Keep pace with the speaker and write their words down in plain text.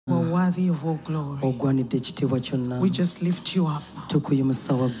worthy of all glory. We just lift you up.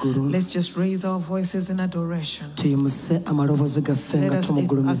 Let's just raise our voices in adoration. Let us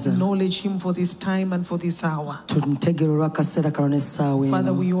acknowledge him for this time and for this hour.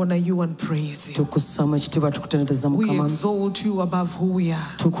 Father, we honor you and praise you. We exalt you above who we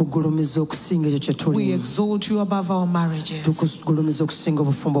are. We exalt you above our marriages.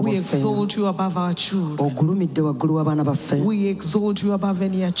 We exalt you above our children. We exalt you above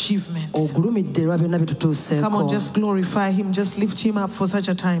any achievements. Come on, just glorify him. Just lift him up for such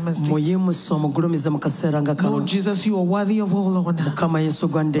a time as this. Lord Jesus, you are worthy of all honor.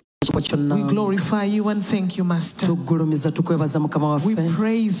 We glorify you and thank you, Master. We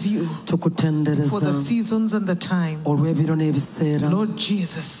praise you for the seasons and the time. Lord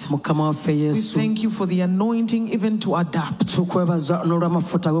Jesus, we thank you for the anointing even to adapt.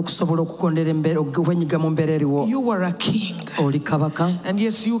 You were a king, and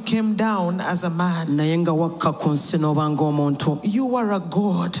yes, you came down as a man. You were a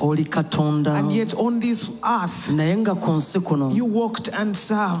God, and yet on this earth you walked and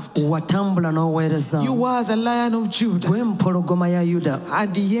served. You are the Lion of Judah,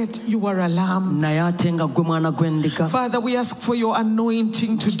 and yet you are a lamb. Father, we ask for your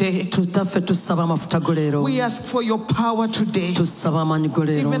anointing today. We ask for your power today. Even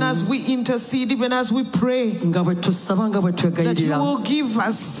as we intercede, even as we pray, that you will give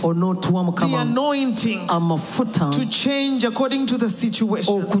us the anointing to change according to the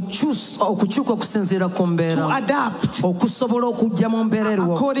situation, to adapt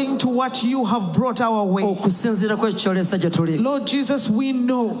according to what you have brought our way. Lord Jesus, we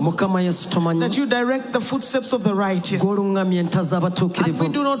know that you direct the footsteps of the righteous, and we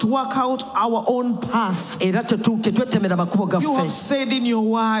do not work out our own path. You have said in your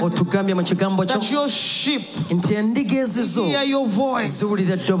word that your sheep hear your voice and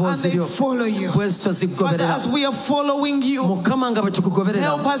they follow you. Father, as we are following you,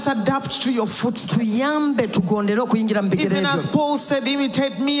 help us adapt to your footsteps. Even as Paul said,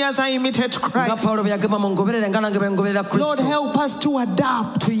 imitate me as I imitate Christ. Lord, help us to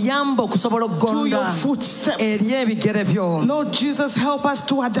adapt to your footsteps. Lord Jesus, help us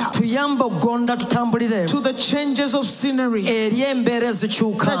to adapt to the changes of scenery, the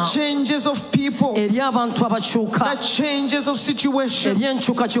changes of people, the changes of situation.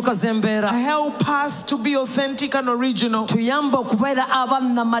 Help us to be authentic and original, that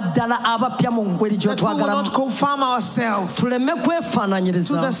we will not conform ourselves to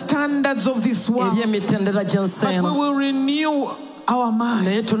the standards of this world, but we will renew our mind.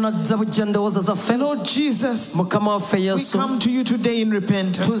 Lord Jesus, we come to you today in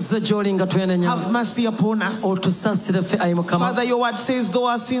repentance. Have mercy upon us. Father, your word says, though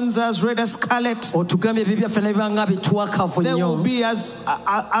our sins are as red as scarlet, they will be as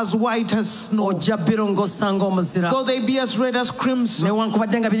white as snow. Though they be as red as crimson,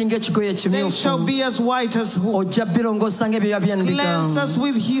 they shall be as white as wool. Cleanse us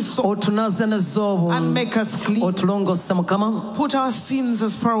with hyssop and make us clean. Put our sins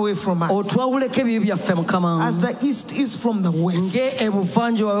as far away from us as the east is from the west.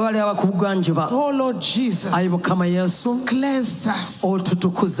 Oh Lord Jesus, cleanse us,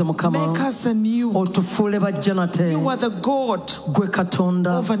 make us anew. You are the God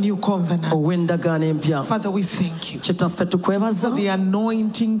of a new covenant. Father, we thank you for the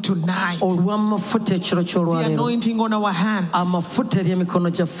anointing tonight, the anointing on our hands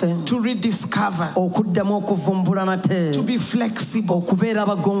to rediscover, to be flexible,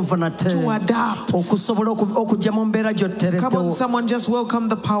 to adapt. Come on, someone, just welcome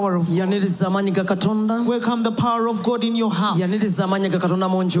the power of God. Welcome the power of God in your house.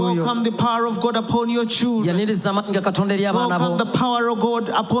 Welcome the power of God upon your children. Welcome the power of God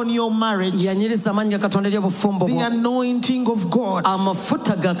upon your marriage. The anointing of God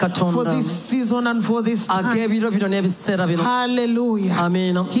for this season and for this time. Hallelujah.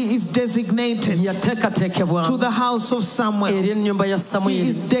 Amen. He is designated to the house of Samuel. He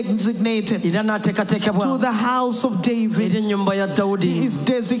is designated to the house of David. He is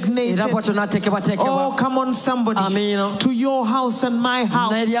designated, oh come on somebody, to your house and my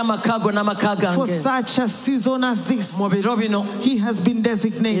house. For such a season as this, he has been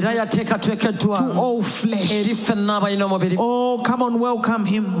designated to all flesh. Oh, come on, welcome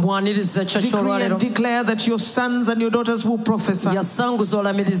him. Decree and declare that your sons and your daughters will prophesy.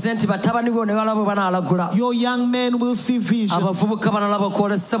 Your young men will see visions.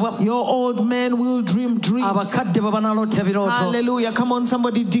 Your old men will dream dreams. Hallelujah. Come on,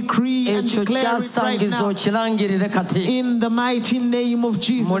 somebody decree and declare it right now. In the mighty name of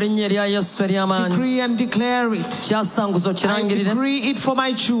Jesus. Decree and declare it. I decree it for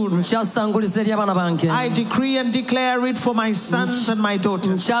my children. I decree and declare it for my sons and my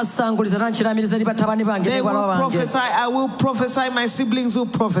daughters. They will prophesy. I will prophesy. My siblings will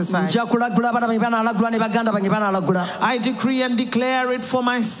prophesy. I decree and declare it for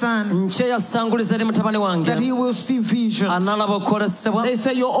my son, that he will see visions. They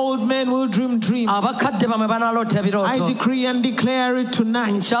say your old men will dream dreams. I decree and declare it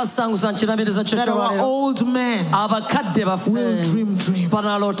tonight, that our old men will dream dreams.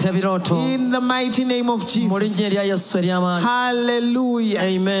 In the mighty name of Jesus. Hallelujah.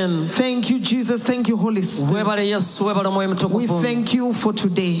 Amen. Thank you, Jesus. Thank you, Holy Spirit. We thank you for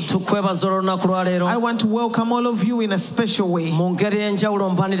today. I want to welcome all of you in a special way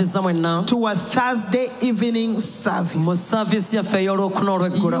to a Thursday evening service.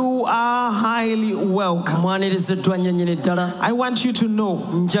 You are highly welcome. I want you to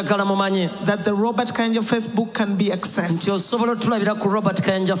know that the Robert Kayanja Facebook can be accessed.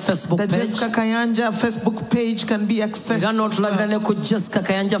 The Jessica Kayanja Facebook page can be accessed.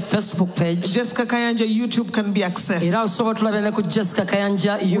 Jessica Kayanja YouTube can be accessed.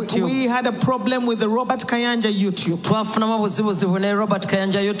 We had a problem with the Robert Kayanja YouTube,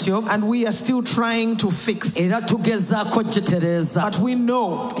 and we are still trying to fix it. But we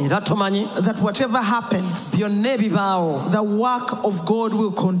know that whatever happens, the work of God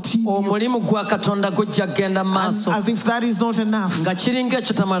will continue. And as if that is not enough,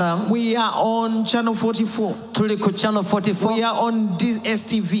 we are on channel 44. We are on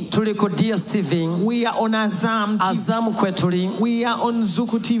DSTV. We are on Azam TV. We are on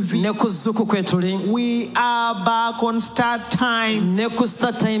Zuku TV. We are back on Start Times.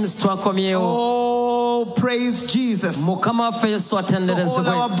 Oh, praise Jesus. So all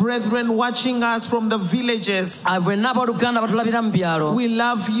our brethren watching us from the villages, we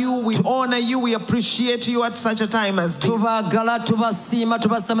love you, we honor you, we appreciate you at such a time as this.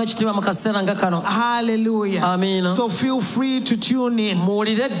 Hallelujah. Amen. So feel free to tune in. I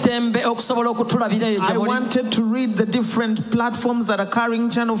wanted to read the different platforms that are carrying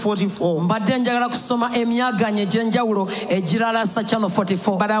channel 44.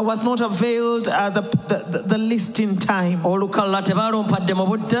 But I was not availed the list in time. I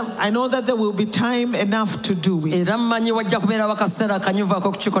know that there will be time enough to do it. We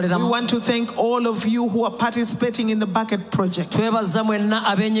want to thank all of you who are participating in the Bucket Project.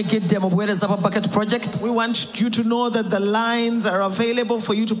 We want you to know that the lines are available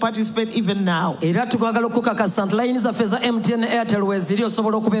for you to participate even now. We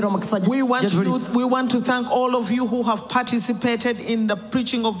want to thank all of you who have participated in the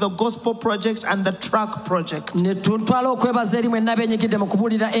Preaching of the Gospel Project and the Track Project.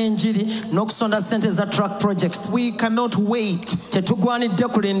 We cannot wait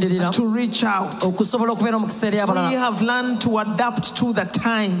to reach out. We have learned to adapt to the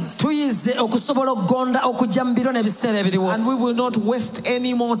times, and we will not waste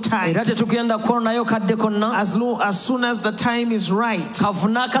any more time. As soon as the time is right,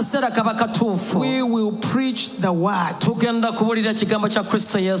 we will preach the word.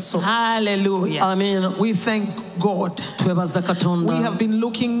 Hallelujah. Amen. We thank God. We have been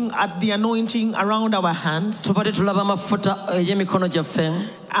looking at the anointing around our hands,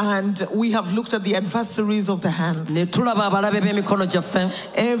 and we have looked at the adversaries of the hands.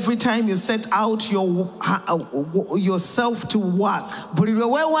 Every time you set out yourself to work,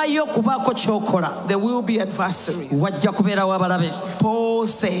 there will be adversaries. Paul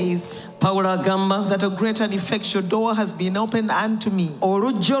says that a great and effectual door has been opened unto me,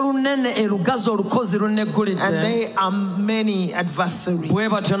 and they are many adversaries.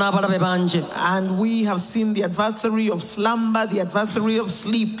 And we have seen the adversary of slumber, the adversary of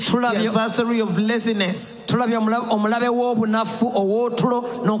sleep, the adversary of laziness,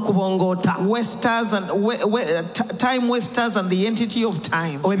 wasters and time wasters and the entity of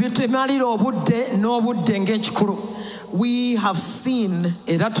time. We have seen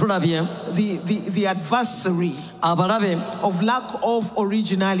the adversary of lack of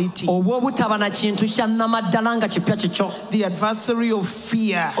originality, the adversary of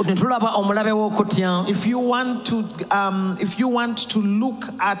fear. If you want to look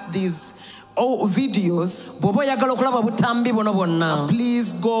at these videos,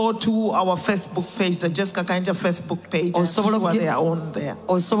 please go to our Facebook page, the Jessica Kayanja Facebook page. I'm sure they are on there.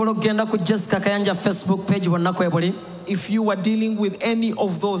 if you are dealing with any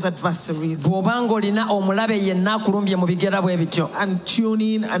of those adversaries, and tune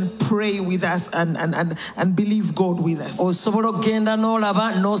in and pray with us and believe God with us.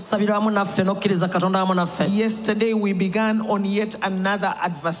 Yesterday we began on yet another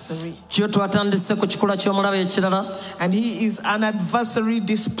adversary, and he is an adversary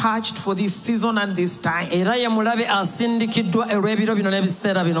dispatched for this season and this time,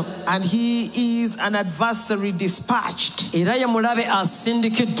 and he is an adversary dispatched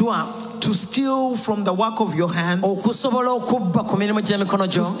to steal from the work of your hands, to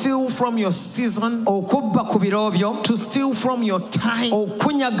steal from your season, to steal from your time,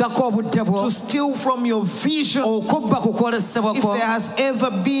 to steal from your vision. If there has ever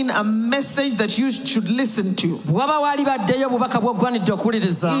been a message that you should listen to,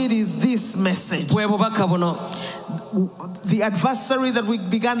 it is this message. The adversary that we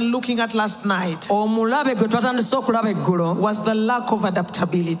began looking at last night was the lack of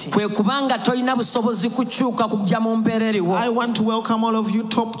adaptability. I want to welcome all of you,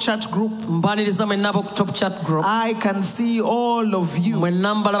 Top Chat Group. I can see all of you, and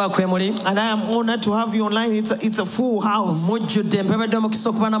I am honored to have you online. It's a full house.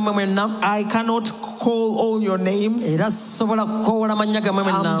 I cannot call all your names. I'm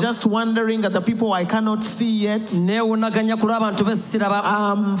just wondering at the people I cannot see yet.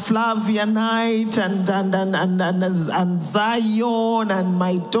 Flavia Knight and Zion and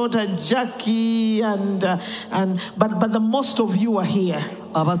my daughter Jackie but the most of you are here.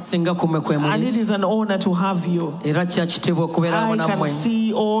 And it is an honor to have you. I can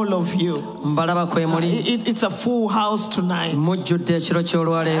see all of you. It's a full house tonight. And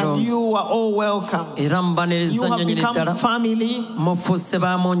you are all welcome. You have become family.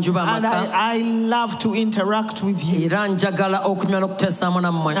 And I love to interact with you. And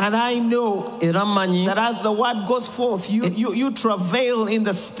I know that as the word goes forth, you travail in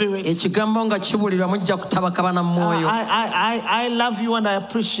the spirit. I love you and I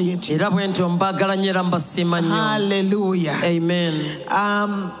appreciate you. Hallelujah. Amen.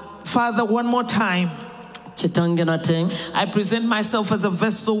 Father, one more time, I present myself as a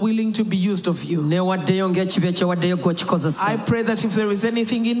vessel willing to be used of you. I pray that if there is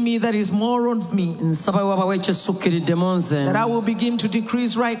anything in me that is more of me, that I will begin to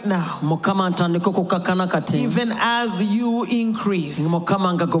decrease right now, even as you increase.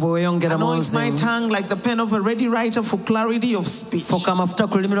 Anoint my tongue like the pen of a ready writer for clarity of speech, so that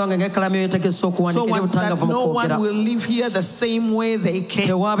no one will live here the same way they came.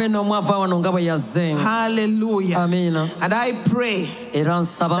 Hallelujah. Amen. And I pray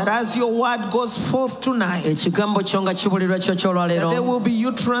that as your word goes forth tonight, that there will be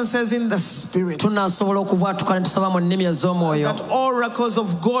utterances in the spirit, that oracles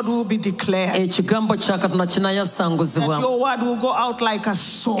of God will be declared, that your word will go out like a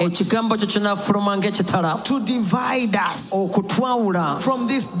sword to divide us from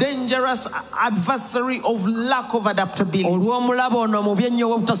this dangerous adversary of lack of adaptability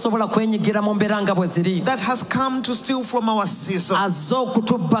that has come to steal from our season, that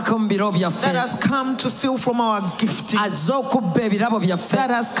has come to steal from our gifting, that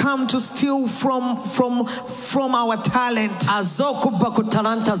has come to steal from our talent,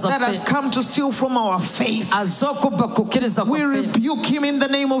 that has come to steal from our faith. We rebuke him in the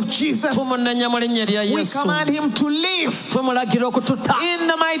name of Jesus. We command him to leave in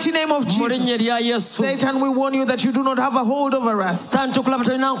the mighty name of Jesus. Satan, we warn you that you do not have a hold over us, and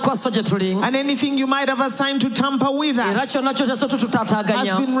anything you might have assigned to tamper with us has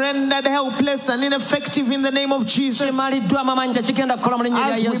been rendered helpless and ineffective in the name of Jesus. As we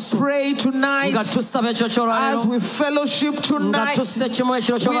pray tonight, as we fellowship tonight, we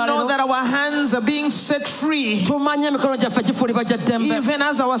know that our hands are being set free, even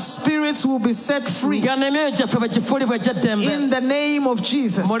as our spirits will be set free in the name of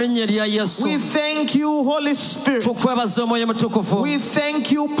Jesus. We thank you, Holy Spirit. We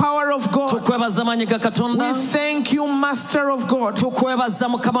thank you, power of God. We thank you, Master of God. We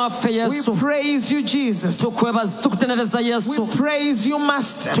praise you, Jesus. We praise you,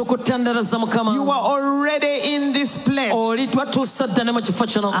 Master. You are already in this place.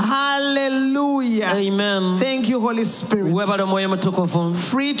 Hallelujah. Amen. Thank you, Holy Spirit.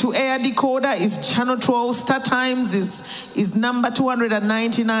 Free to air decoder is channel 12. Star Times is number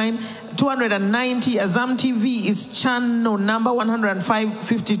 290. Azam TV is channel number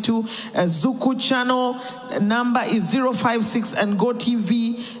 152. Zuku channel number is 056, and Go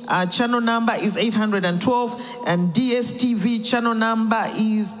TV channel number is 812, and DSTV channel number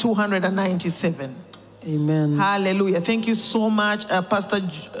is 297. Amen. Hallelujah. Thank you so much, Pastor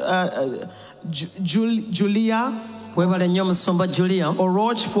Julia.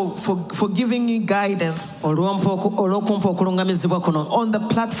 Oroch, for giving me guidance on the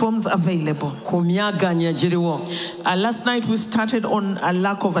platforms available. Last night we started on a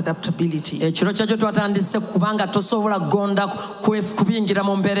lack of adaptability.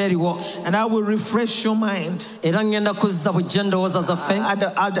 And I will refresh your mind.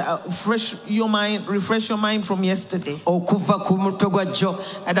 Refresh your mind from yesterday.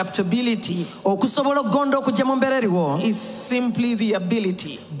 Adaptability is simply the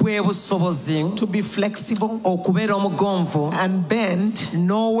ability to be flexible and bend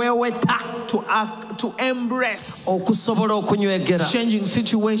to embrace changing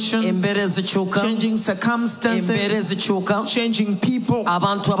situations, changing circumstances, changing people.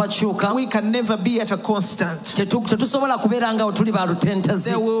 We can never be at a constant.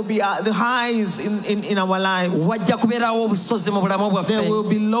 There will be the highs in our lives. There will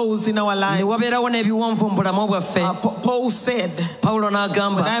be lows in our lives. Paul said, when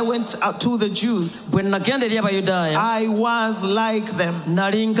I went out to the Jews, I was like them.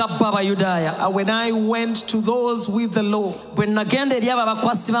 When I went to those with the law,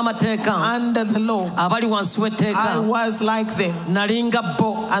 under the law, I was like them.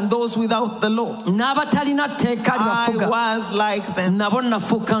 And those without the law, I was like them.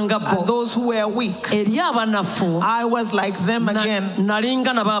 And those who were weak, I was like them again,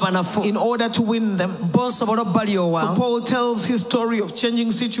 in order to win them. So Paul tells his story of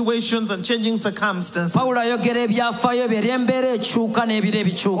changing situations and changing circumstances,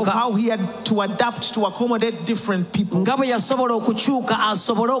 of how he had to adapt to accommodate different people.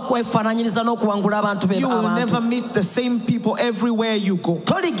 You will never meet the same people everywhere you go.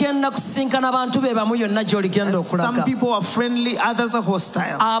 Some people are friendly, others are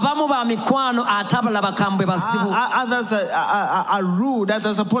hostile. Others are rude,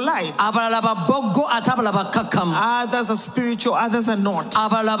 others are polite. Others are spiritual, others are not.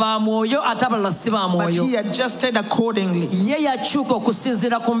 But he adjusted accordingly.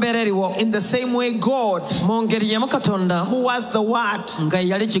 In the same way, God, who was the Word,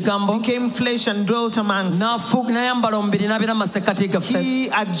 became flesh and dwelt amongst us. He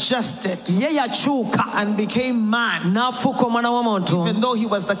adjusted and became man, even though he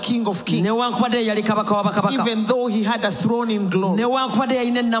was the King of Kings, even though he had a throne in glory,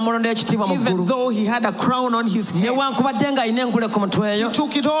 even though he had a crown on his head. He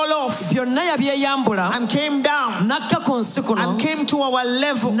took it all off and came down and came to our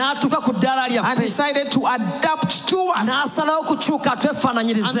level and decided to adapt to us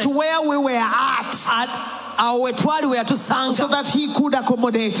and to where we were at, so that he could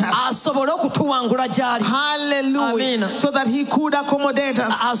accommodate us. Hallelujah. So that he could accommodate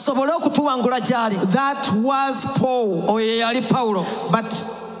us. That was Paul. But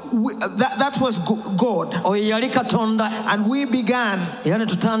that was God. And we began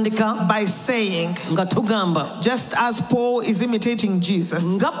by saying, just as Paul is imitating Jesus,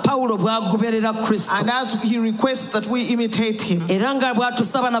 and as he requests that we imitate him,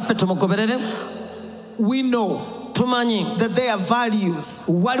 we know that there are values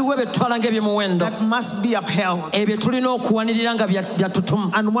that must be upheld.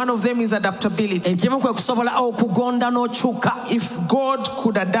 And one of them is adaptability. If God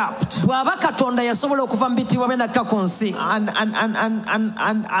could adapt and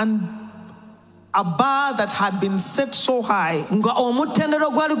a bar that had been set so high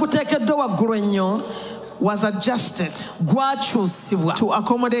was adjusted to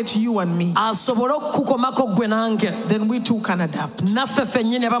accommodate you and me, then we too can adapt.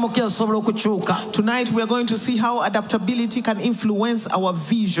 Tonight we are going to see how adaptability can influence our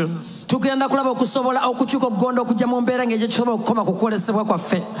visions.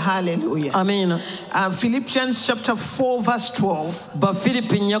 Hallelujah. Amen. Philippians chapter 4 verse 12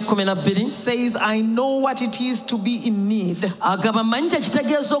 says, I know what it is to be in need,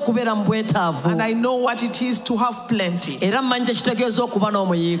 and I know what it is to have plenty.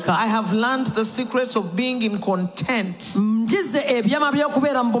 I have learned the secrets of being in content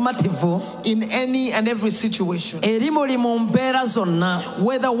in any and every situation,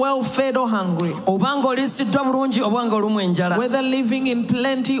 whether well fed or hungry, whether living in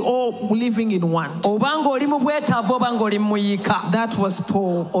plenty or living in want. That was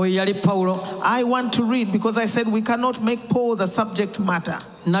Paul. I want to read, because I said we cannot make Paul the subject matter.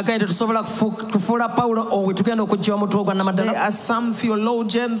 There are some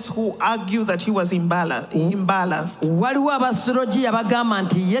theologians who argue that he was imbalanced.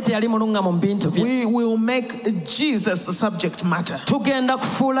 We will make Jesus the subject matter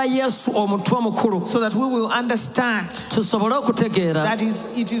so that we will understand that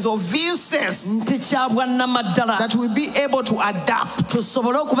it is of essence that we be able to adapt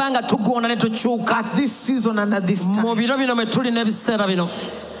at this season and at this time.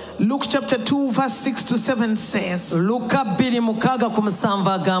 Luke chapter 2 verse 6 to 7 says, and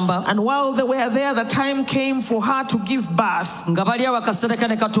while they were there, the time came for her to give birth. And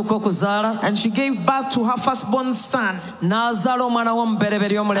she gave birth to her firstborn son, and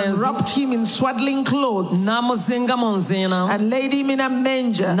wrapped him in swaddling clothes, and laid him in a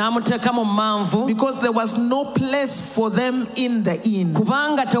manger, because there was no place for them in the inn.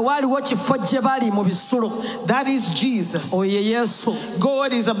 That is Jesus.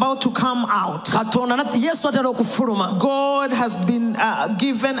 God is about to come out. God has been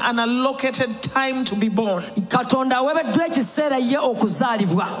given an allocated time to be born. The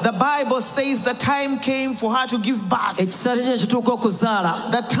Bible says the time came for her to give birth. The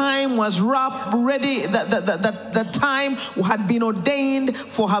time was ready. The time had been ordained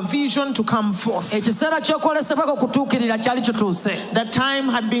for her vision to come forth. The time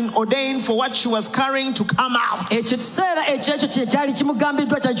had been ordained for what she was carrying to come out.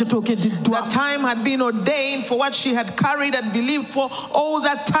 The time had been ordained for what she had carried and believed for all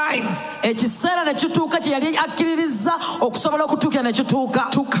that time.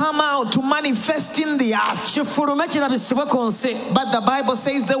 To come out, to manifest in the earth. But the Bible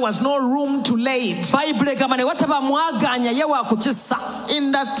says there was no room to lay it.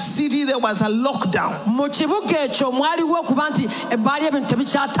 In that city there was a lockdown.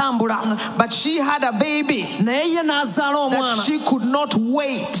 But she had a baby that she could not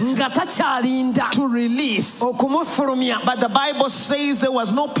wait to release. But the Bible says there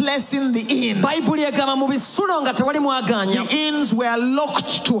was no place in the inn. The inns were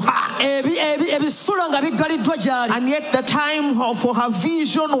locked to her. And yet the time for her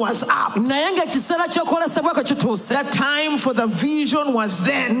vision was up. The time for the vision was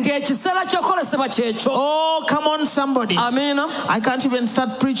then. Oh, come on, somebody. Amen. I can't even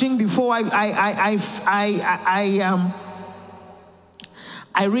start preaching before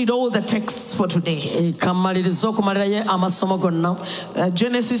I read all the texts for today.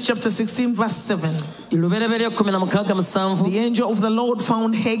 Genesis chapter 16 verse 7. The angel of the Lord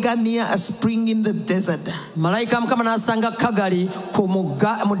found Hagar near a spring in the desert.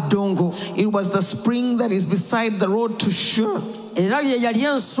 It was the spring that is beside the road to Shur.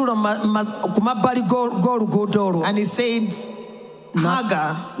 And he said,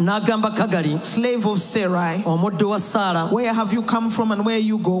 Hagar, slave of Sarai, where have you come from and where are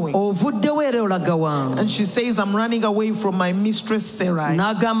you going? And she says, I'm running away from my mistress Sarai. The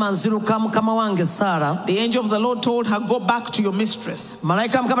angel of the Lord told her, go back to your mistress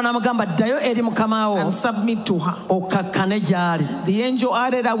and submit to her. The angel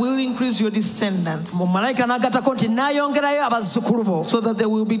added, I will increase your descendants so that they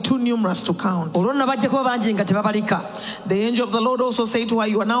will be too numerous to count. The angel of the Lord also say to her,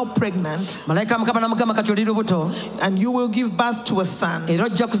 you are now pregnant, and you will give birth to a son,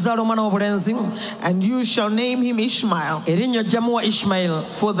 and you shall name him Ishmael,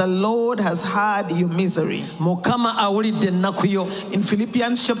 for the Lord has heard your misery. In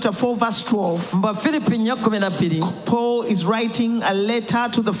Philippians chapter 4 verse 12, Paul is writing a letter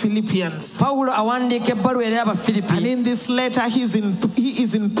to the Philippians, and in this letter he is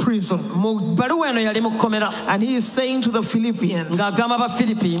in prison, and he is saying to the Philippians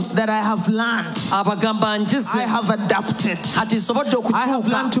that I have learned, I have adapted, I have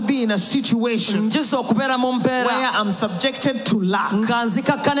learned to be in a situation where I'm subjected to lack,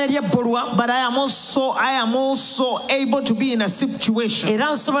 but I am also able to be in a situation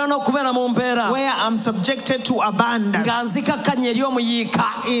where I'm subjected to abundance.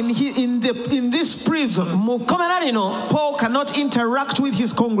 In this prison, Paul cannot interact with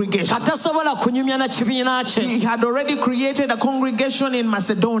his congregation. He had already created a congregation in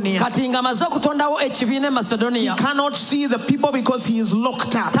Macedonia. He cannot see the people because he is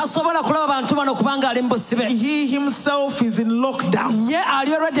locked up. He himself is in lockdown.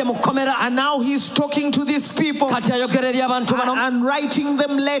 And now he's talking to these people and writing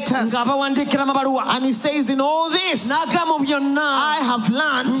them letters. And he says, in all this, I have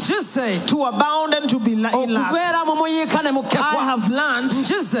learned to abound and to be in lack. I have learned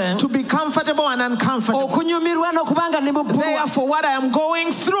to be comfortable and uncomfortable. Therefore, therefore what I am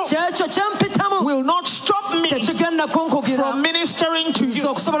going through will not stop me from ministering to you.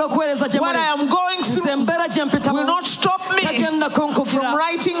 What I am going through will not stop me from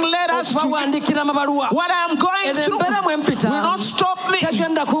writing letters to you. What I am going through will not stop me from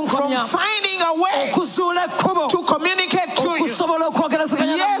finding a way to communicate to you.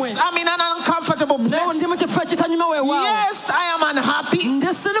 Yes, I'm in an uncomfortable place. Yes, I am unhappy.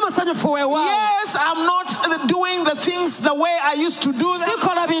 Yes, I'm not doing the things the way I used to do them.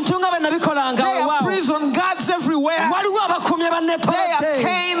 There are prison guards everywhere. There are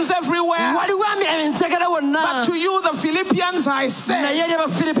canes everywhere. But to you, the Philippians, I say that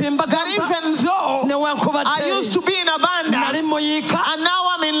even though I used to be in abundance and now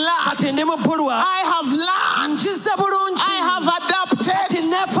I'm in lack, I have learned, I have adapted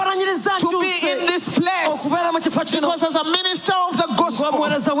to be in this place. Because as a minister of the gospel,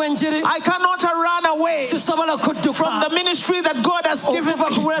 I cannot run away from the ministry that God has given me.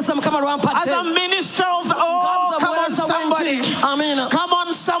 As a minister of the, come on somebody. Come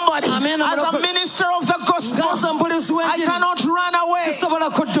on somebody. As a minister of the gospel, I cannot run away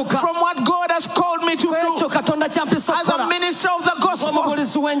from what God has called me to do. As a minister of the gospel,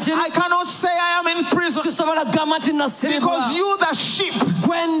 I cannot say I am in prison because you, the sheep,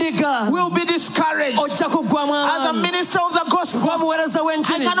 will be discouraged. As a minister of the gospel,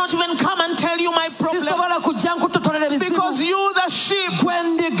 I cannot even come and tell you my problem because you, the sheep,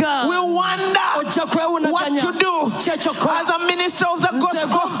 will wonder what to do. As a minister of the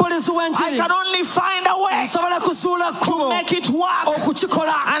gospel, I can only find a way to make it work.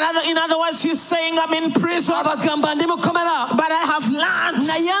 In other words, he's saying I'm in prison, but I have learned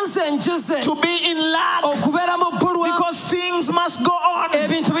to be in lack because things must go on.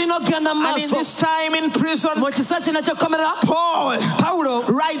 And in this time in prison, Paul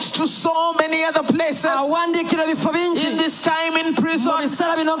writes to so many other places. In this time in prison,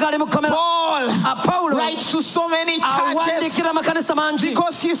 Paul writes to so many churches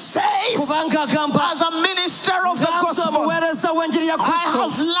because he says, as a minister of the gospel, I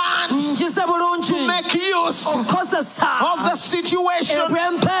have learned to make use of the situation.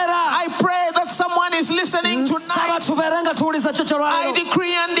 I pray that someone is listening tonight. I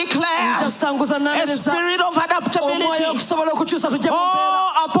decree and declare a spirit of adaptability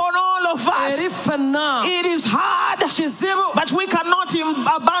upon all of us. It is hard, but we cannot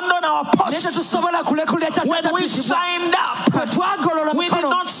abandon our post. When we signed up, we did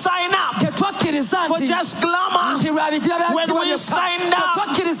not sign up for just glamour. When we signed up,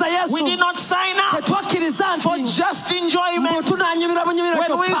 we did not sign up for just enjoyment.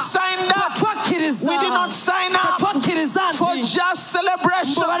 When we signed up, we did not sign up for just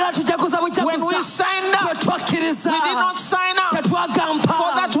celebration. When we signed up, we did not sign up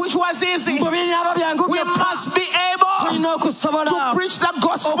for that which was easy. We must be able to preach the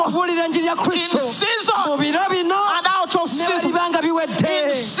gospel in season and out of season. In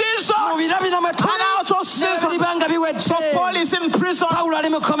season and out of season. So Paul is in prison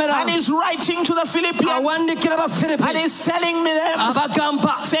and he's writing to the Philippians and he's telling me them,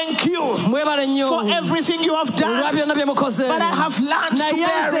 thank you for everything you have done, but I have learned to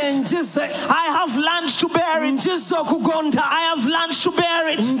bear it. I have learned to bear it. I have learned to bear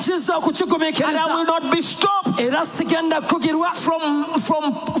it, and I will not be stopped from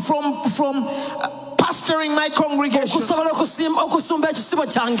pastoring my congregation.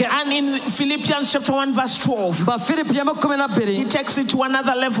 And in Philippians chapter 1 verse 12, he takes it to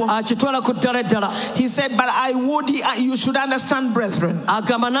another level. He said, but I would you should understand, brethren, that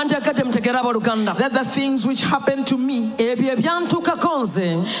the things which happened to me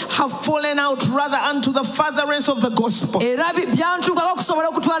have fallen out rather unto the furtherance of the gospel.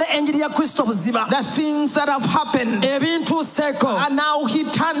 The things that have happened, and now he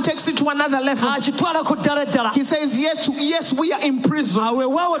takes it to another level. He says, yes, we are in prison.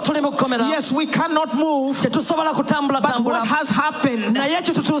 Yes, we cannot move. But what has happened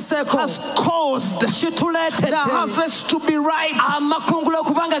has caused the harvest to be ripe.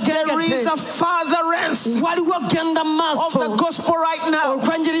 There is a furtherance of the gospel right now.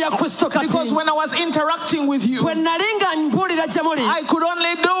 Because when I was interacting with you, I could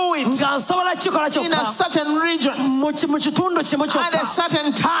only do it in a certain region at a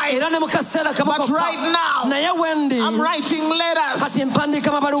certain time. But right now, I'm writing letters to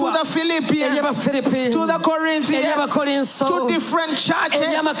the Philippians, to the Corinthians, to different churches.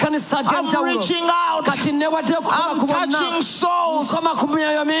 I'm reaching out. I'm touching souls.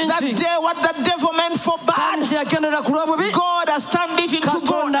 That day, what the devil meant for bad, God has turned it into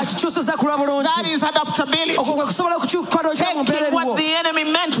good. That is adaptability. Taking what the enemy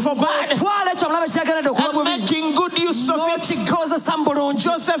meant for bad and making good use of it.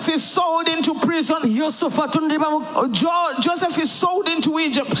 Joseph is sold into prison. Joseph is sold into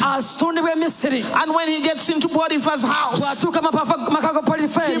Egypt. And when he gets into Potiphar's house,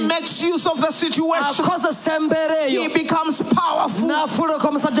 he makes use of the situation. He becomes powerful. He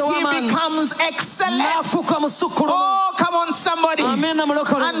becomes excellent. Oh, come on, somebody.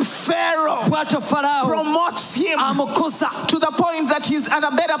 And Pharaoh promotes him to the point that he's at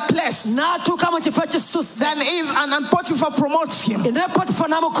a better place than Eve, and Potiphar promotes him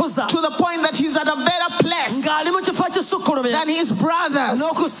to the point that he's at a better place than his brothers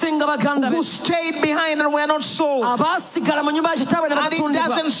who stayed behind and were not sold. And it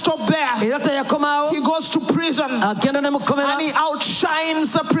doesn't stop there. He goes to prison and he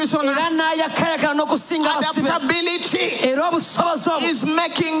outshines the prisoners. Adaptability is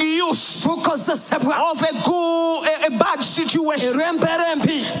making use of a bad situation,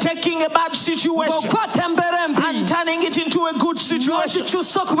 taking a bad situation and turning it into a good situation,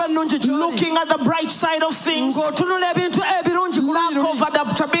 looking at the bright side of things. Lack of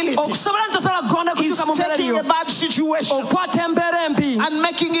adaptability is taking a bad situation and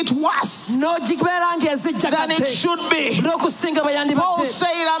making it worse than it should be. Paul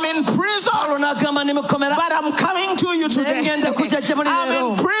said, I'm in prison, but I'm coming to you today. I'm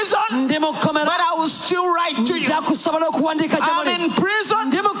in prison, but I will still write to you. I'm in prison,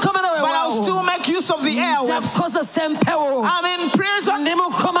 but I'll still make use of the airwaves. I'm in prison,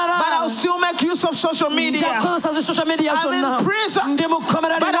 but I'll still make use of social media. I'm in prison,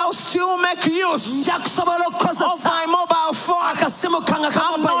 but I'll still make use of my mobile phone.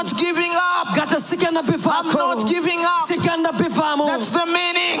 I'm not giving up. I'm not giving up. That's the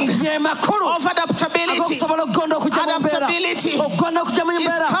meaning of adaptability. Adaptability is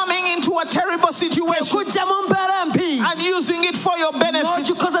coming into a terrible situation and using it for your benefit.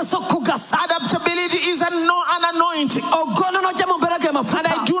 Adaptability is an anointing. And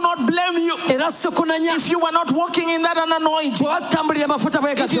I do not blame you if you are not walking in that anointing.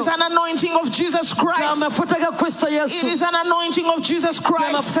 It is an anointing of Jesus Christ. It is an anointing of Jesus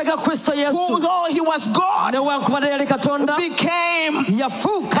Christ, who, though he was God, became a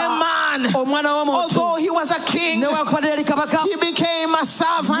man. Although he was a king, he became a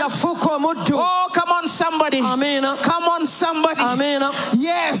servant. Oh, come on, somebody. Come on, somebody.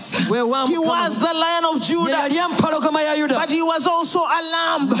 Yes, he was the Lion of Judah, but he was also a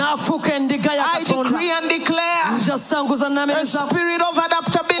lamb. I decree and declare a spirit of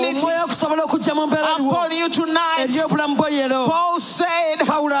adaptability upon you tonight. Paul said,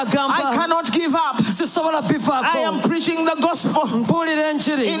 I cannot give up. I am preaching the gospel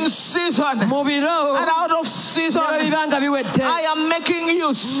in season and out of season. I am making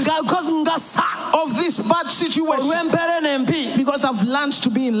use of this bad situation because I've learned to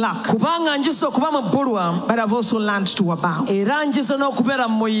be in lack, but I've also learned to abound.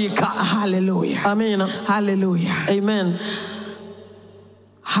 Hallelujah. Hallelujah. Amen.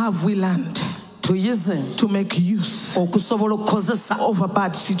 Have we learned to make use of a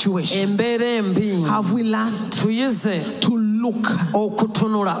bad situation? Have we learned to look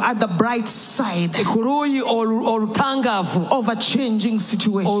at the bright side of a changing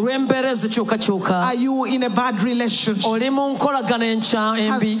situation? Are you in a bad relationship?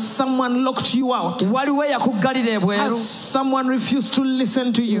 Has someone locked you out? Has someone refused to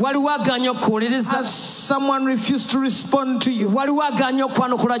listen to you? Has someone refused to respond to you?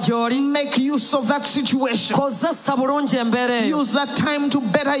 Make use of that situation. Use that time to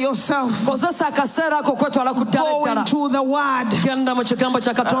better yourself. Go into the Word.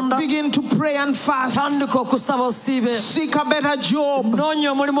 Begin to pray and fast. Seek a better job.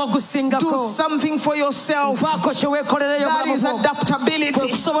 Do something for yourself. That is adaptability.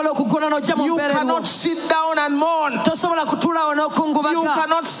 You cannot sit down and mourn. You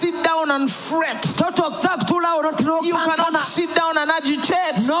cannot sit down and fret. You cannot sit down and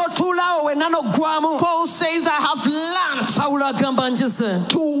agitate. Paul says, I have learned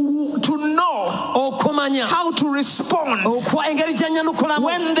to know how to respond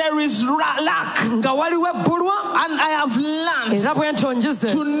when there is lack. And I have learned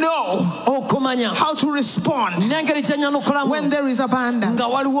to know how to respond when there is abundance.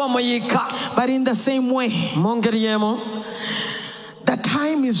 But in the same way, the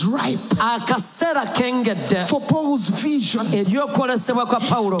time is ripe for Paul's vision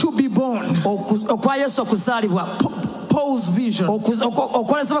to be born. Paul's vision.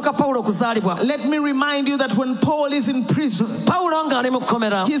 Let me remind you that when Paul is in prison,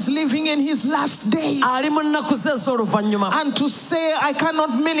 he's living in his last days. And to say I cannot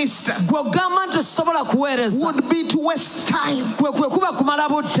minister would be to waste time.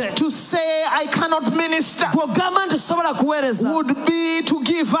 To say I cannot minister would be to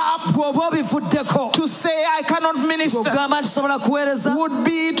give up. To say I cannot minister would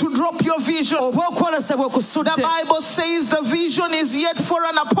be to drop your vision. The Bible says the vision is yet for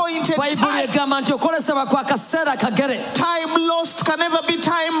an appointed time. Time lost can never be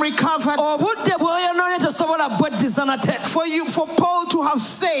time recovered. For Paul to have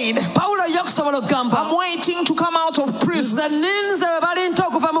said, I'm waiting to come out of prison,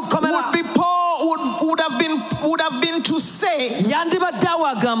 would have been to say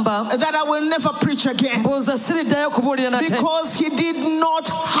that I will never preach again, because he did not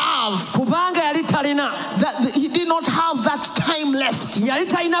have that time left. The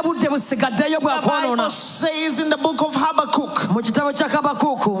Bible says in the book of Habakkuk,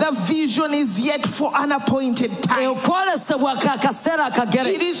 the vision is yet for an appointed time.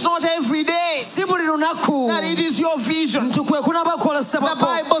 It is not every day that it is your vision. The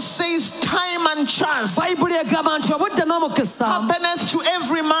Bible says time and chance happeneth to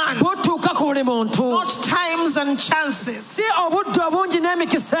every man, not times and chances,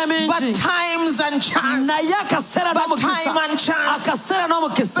 but times and chance. But time and chance.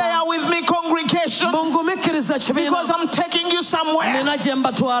 Bear with me, congregation, because I'm taking you somewhere.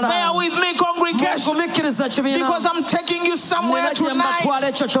 Bear with me, congregation, because I'm taking you somewhere tonight.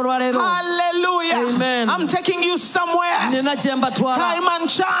 Hallelujah. Amen. I'm taking you somewhere. Time and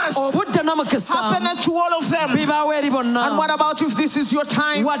chance happeneth to all of them. And what about if this is your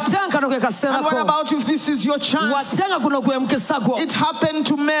time? And what about if this is your chance? It happened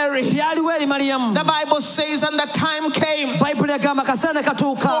to Mary. The Bible says, and the time came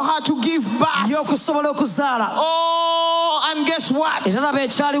for her to give birth. Oh, and guess what? In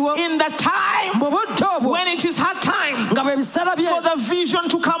the time when it is her time for the vision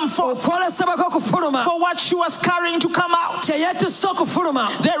to come forth, for what she was carrying to come out,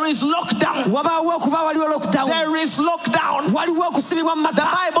 there is lockdown. There is lockdown. The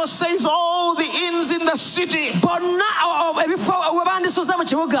Bible says all the inns in the city had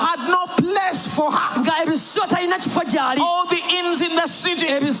no place for her. All the inns in the city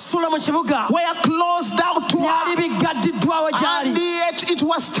were closed out to her. And yet it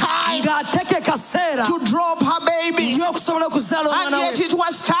was time to drop her baby. And yet it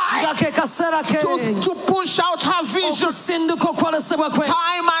was time to push out her vision.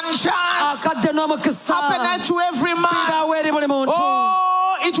 Time and chance happened to every man.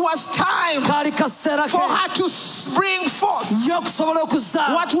 Oh, it was time for her to bring forth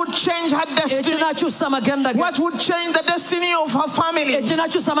what would change her destiny, what would change the destiny of her family,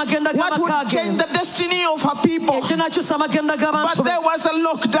 what would change the destiny of her people. But there was a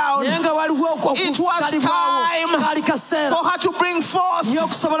lockdown. It was time for her to bring forth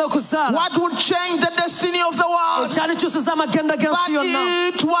what would change the destiny of the world. But it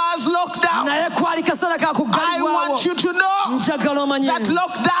was lockdown. I want you to know that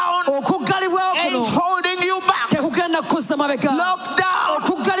lockdown ain't holding you back. Lockdown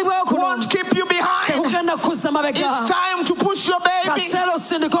won't keep you behind. It's time to push your baby. Then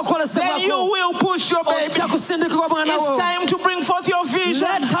you will push your baby. It's time to bring forth your vision.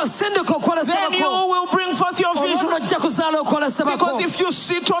 Then you will bring forth your vision. Because if you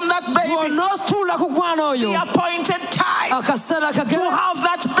sit on that baby, the appointed time to have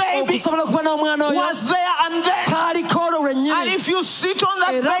that baby was there and then. And if you sit on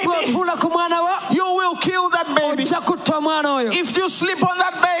that baby, you will kill that baby. If you sleep on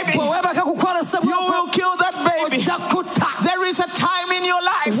that baby, you will kill that baby. There is a time in your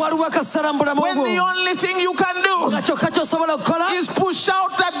life when the only thing you can do is push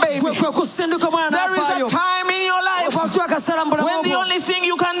out that baby. There is a time in your life when the only thing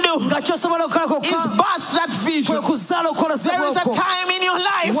you can do is birth that vision. There is a time in your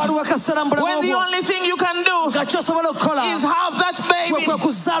life when the only thing you can do is have that baby.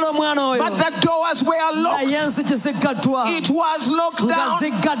 But the doors were locked. It was locked down.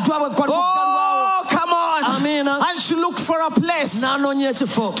 Oh, come on. And she looked for a place to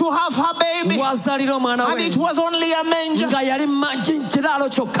have her baby. And it was only a manger.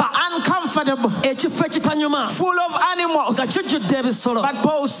 Uncomfortable. Full of animals. But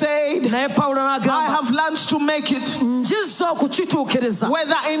Paul said, I have learned to make it.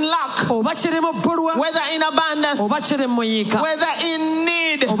 Whether in lack, whether in abundance, whether in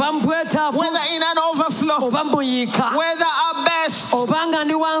need, whether in an overflow, whether at best,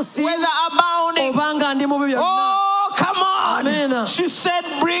 whether abounding. Oh, come God. Amen. She said,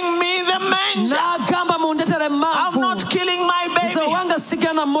 bring me the manger. I'm not killing my baby.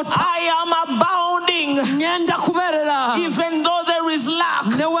 I am abounding. Even though there is lack,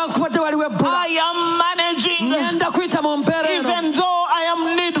 I am managing. Even though I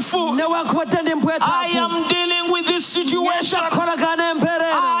am needful, I am dealing with this situation.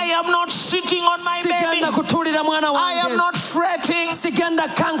 I am not sitting on my baby. I am not fretting.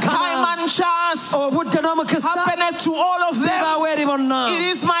 Time and chance happened to all of them. It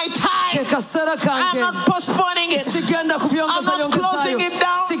is my time. I'm not postponing it. I'm not closing it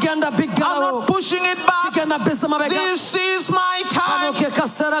down. I'm not pushing it back. This is my time.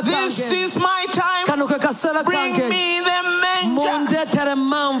 This is my time. Bring me the manger.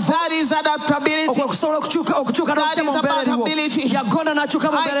 That is adaptability. That is adaptability. I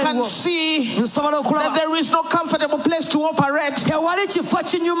can see that there is no comfortable place to operate.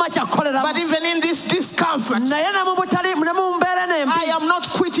 But even in this discomfort, I am not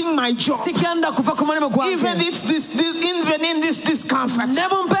quitting my job. Even in this discomfort,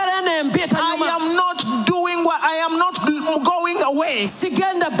 I am not doing what I am not going away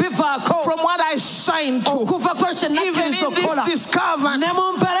from what I signed to. Even in this discomfort,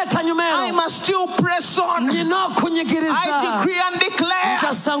 I must still press on. I decree and declare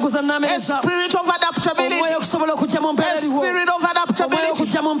a spirit of adaptability. A spirit of adaptability.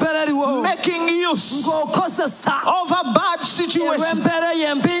 Making use of a bad situation.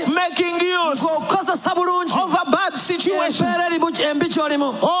 Making use of a bad situation.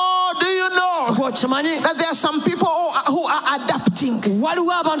 Oh, do you know that there are some people who are adapting?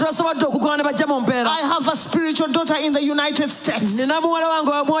 I have a spiritual daughter in the United States.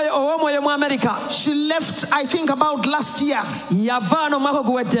 She left, I think, about last year.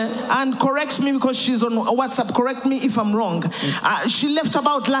 And correct me because she's on WhatsApp. Correct me if I'm wrong. She left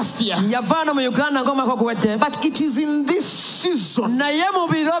about last year. But it is in this season,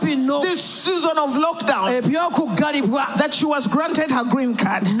 this season of lockdown, that she was granted her green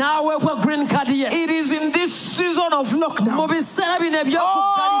card. It is in this season of lockdown.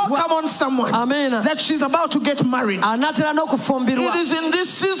 Oh, come on, someone. Amen. That she's about to get married. It is in this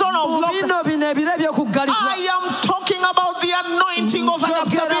season of lockdown. I am talking about the anointing of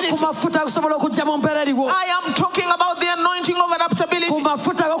adaptability. I am talking about the anointing of adaptability.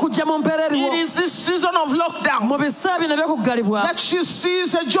 It is this season of lockdown that she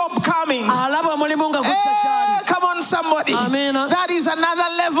sees a job coming. Hey, come on, somebody. That is another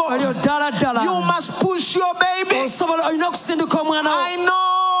level. You must push your baby. I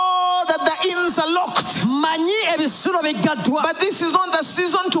know that the inns are locked, but this is not the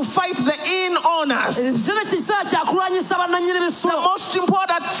season to fight the inn owners. The most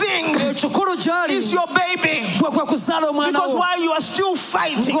important thing is your baby, because while you are still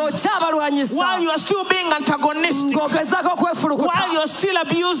fighting, while you are still being antagonistic, while you are still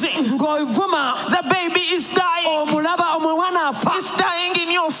abusing, the baby is dying. It's dying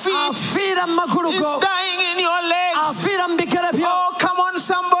in your feet. It's dying in your legs. Oh, come on,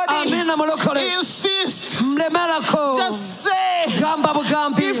 somebody. Insist. Just say, give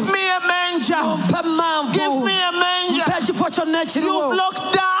me a manger. Give me a manger. You've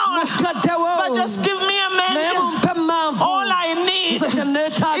locked down, but just give me a manger. All I need is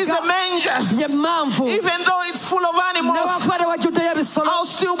a manger. Even though it's full of animals, I'll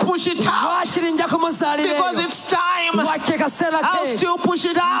still push it out. Because it's time. I'll still push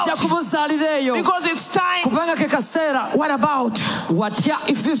it out. Because it's time. What about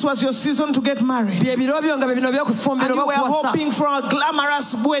if this was your season to get married, and you were hoping for a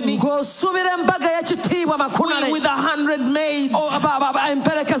glamorous wedding with 100 maids and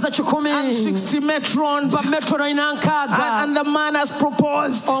 60 matrons, and the man has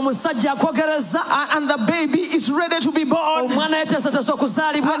proposed, and the baby is ready to be born,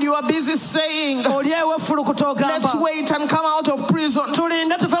 and you are busy saying, let's wait and come out of prison?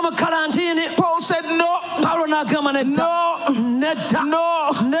 Paul said, no,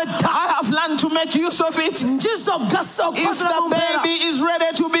 I have learned to make use of it. If the baby is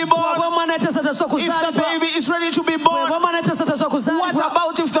ready to be born, if the baby is ready to be born, what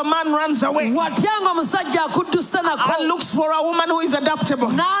about if the man runs away and looks for a woman who is adaptable?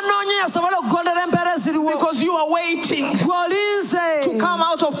 Because you are waiting to come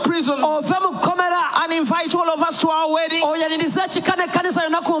out of prison and invite all of us to our wedding,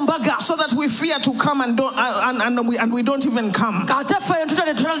 so that we fear to come and we don't even come.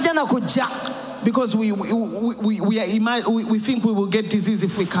 Because we think we will get disease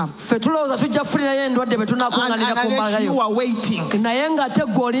if we come. And you are waiting to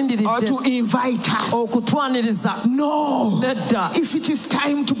invite us. No. If it is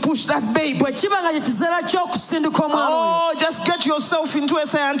time to push that baby, just get yourself into a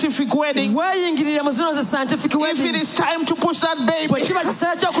scientific wedding. If it is time to push that baby, just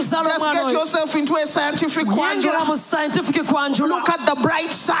get yourself into a scientific Kayanja. Look at the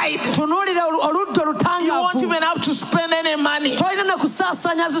bright side. You won't even have to spend any money. You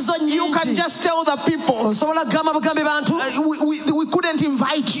can just tell the people, we couldn't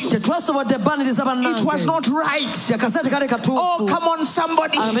invite you. It was not right. Oh, come on,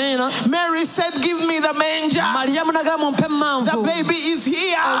 somebody. Mary said, give me the manger. The baby is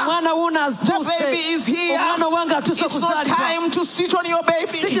here. The baby is here. It's not time to sit on your baby.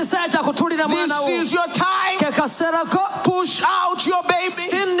 This is your time. Push out your baby.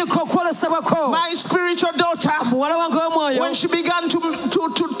 My spiritual daughter, when she began to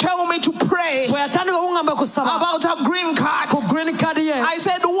tell me to pray about her green card, I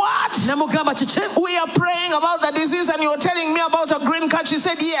said, what? We are praying about the disease and you're telling me about her green card. She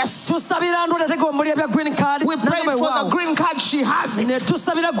said, yes. We prayed for the green card she has it.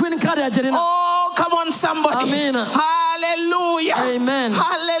 Oh, come on, somebody. Hallelujah. Amen.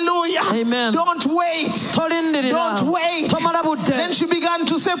 Hallelujah. Amen. Don't wait. Don't wait. Then she began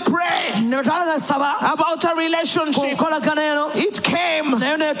to say, pray about her relationship. It came.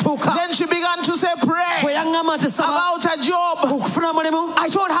 Then she began to say, pray about her job. I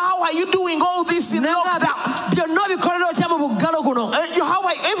told her, how are you doing all this in lockdown?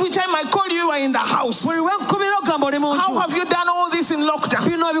 Every time I call you, you are in the house. How have you done all this in lockdown?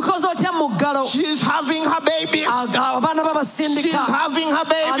 She's having her babies. She's having her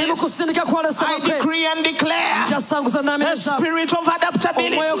babies. I decree and declare a spirit of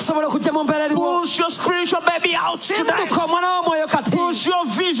adaptability. Push your spiritual baby out tonight. Push your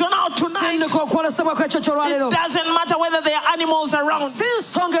vision out tonight. It doesn't matter whether there are animals around. It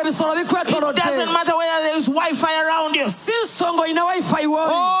doesn't matter whether there is Wi-Fi around you.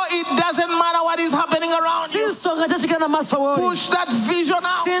 Oh, it doesn't matter what is happening around you. Push that vision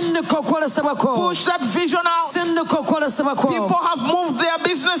out. Push that vision out. People have moved their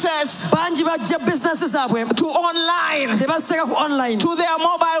businesses to online, to their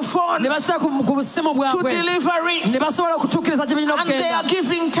mobile phones, to delivery, and they are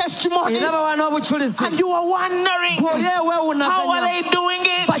giving testimonies, and you are wondering, how are they doing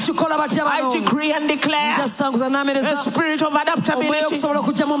it? I decree and declare a spirit of adaptability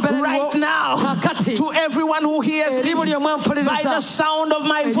right now to everyone who hears me by the sound of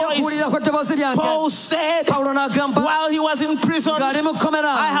my voice. Paul said, while he was in prison, I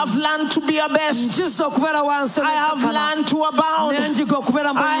have learned to be a best. I have learned to abound. I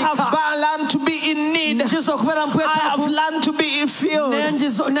have learned to be in need. I have learned to be filled. It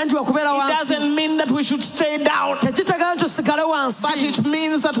doesn't mean that we should stay down, but it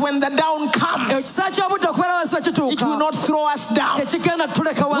means that when the down comes, it will not throw us down. We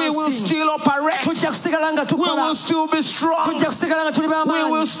will still operate. We will still be strong. We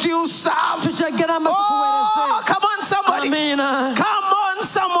will still serve. Oh, come on, somebody. Come on,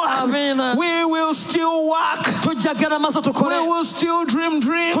 someone. We will still work. We will still dream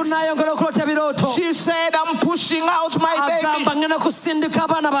dreams. She said, I'm pushing out my baby.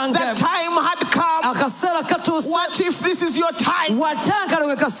 The time had come. What if this is your time? What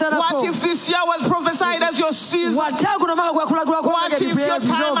if this year was prophesied as your season? What if your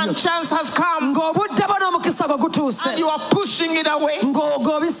time and chance has come and you are pushing it away, and you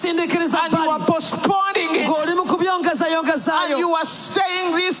are postponing it, and you are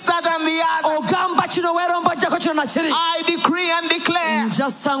saying this, that, and the other? I decree and declare a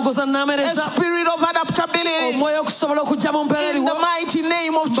spirit of adaptability in the mighty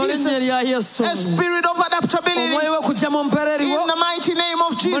name of Jesus. A spirit of adaptability in the mighty name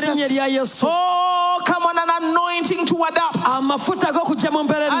of Jesus. Oh, come on, an anointing to adapt. An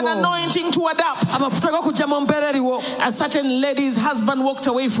anointing to adapt. A certain lady's husband walked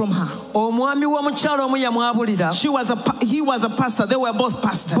away from her. He was a pastor. They were both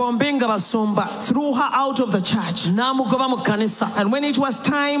pastors. Threw her out of the church. And when it was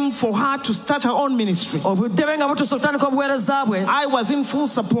time for her to start her own ministry, I was in full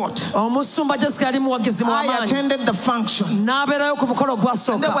support. I attended the function. And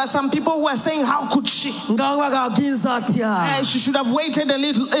there were some people who were saying, how could she? We she should have waited a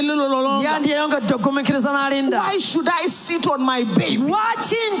little longer. Why should I sit on my baby?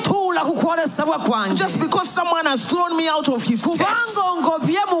 Just because someone has thrown me out of his tent. Why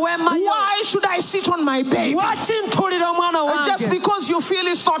should I sit on my baby? Just because you feel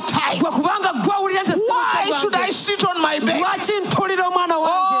it's not time. Why should I sit on my baby?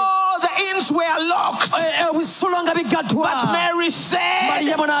 Oh, the inns were locked. But Mary said,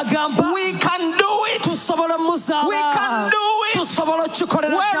 we can do it. We can do it.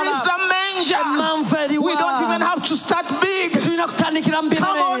 Where is the manger? We don't even have to start big.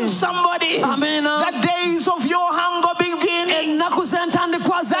 Come on, somebody. The days of your hunger begin.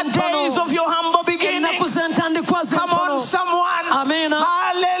 The days of your hunger begin. Come on, someone.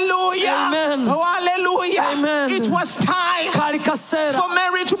 Hallelujah. Amen. Hallelujah. Amen. It was time for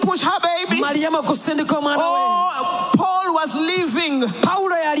Mary to push her baby. Oh, Paul was living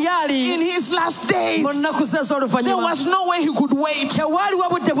in his last days. There was no way he could wait. There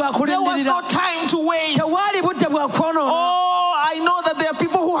was no time to wait. Oh, I know that there are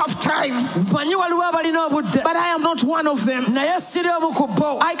people who have time, but I am not one of them.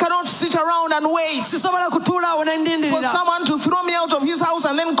 I cannot sit around and wait for someone to throw me out of his house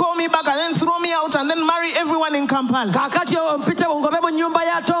and then call me back and then throw me out and then marry everyone in Kampala.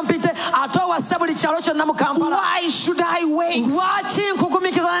 Why should I wait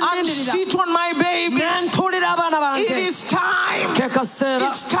and sit on my baby? It is time.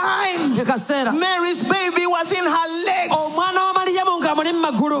 It's time. Mary's baby was in her legs.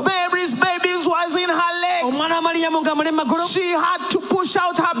 Mary's baby was in her legs. She had to push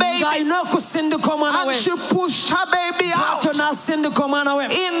out her baby. And she pushed her baby out.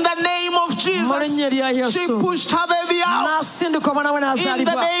 In the name of Jesus. She pushed her baby out. In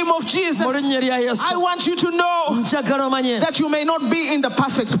the name of Jesus. I want you to know that you may not be in the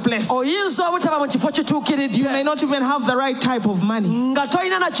perfect place. You may not even have the right type of money.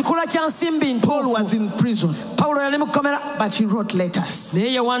 Paul was in prison, but he wrote letters.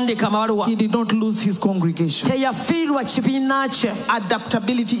 He did not lose his congregation.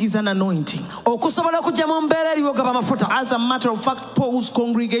 Adaptability is an anointing. As a matter of fact, Paul's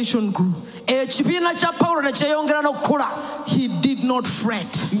congregation grew. He did not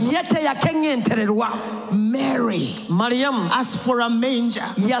fret. Mary asked for a manger,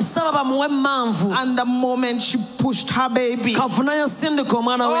 and the moment she pushed her baby,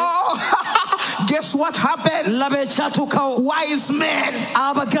 guess what happened? Wise men.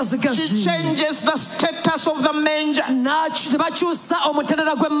 She changes the status of the manger.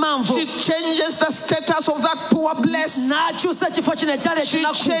 She changes the status of that poor blessed. She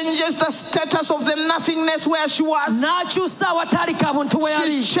changes the status of the nothingness where she was. She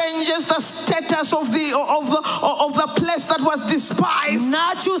changes the status of the place that was despised.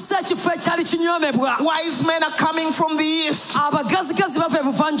 Wise men are coming from the east. They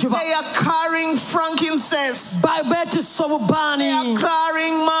are carrying frankincense. They are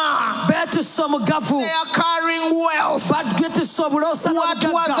carrying myrrh. They are carrying wealth. What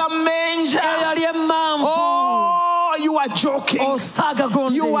was a manger? Oh, you are joking.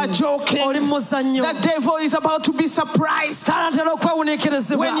 You are joking. The devil is about to be surprised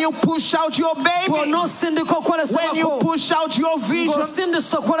when you push out your baby. When you push out your vision,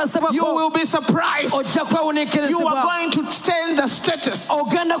 you will be surprised. You are going to change the status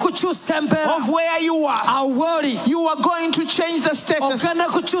of where you are. You are going to change the status of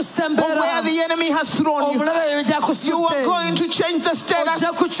where the enemy has thrown you. You are going to change the status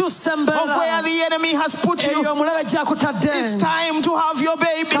of where the enemy has put you. It's time to have your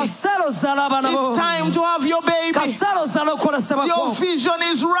baby. It's time to have your baby. Your vision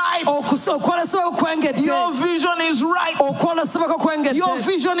is ripe. Your vision is ripe. Your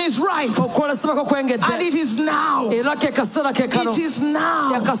vision is ripe. And it is now. It is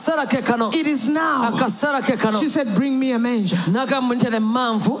now. It is now. She said, bring me a manger.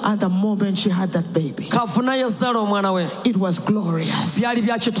 And the moment she had that baby, it was glorious.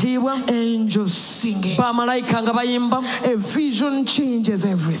 Angels singing. A vision changes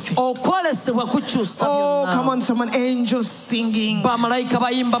everything. Oh, come on, someone. Angels singing.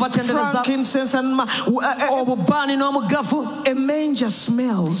 Frankincense and a manger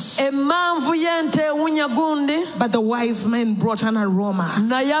smells. But the wise men brought an aroma.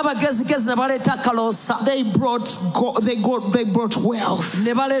 They brought wealth.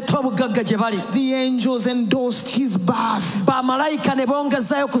 The angels endorsed his birth.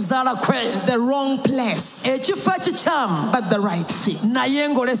 The wrong place, but the right thing.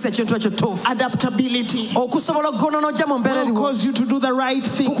 Adaptability will cause you to do the right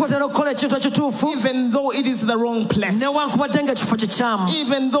thing, even though it is the wrong place.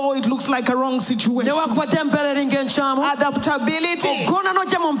 Even though it looks like a wrong situation. Adaptability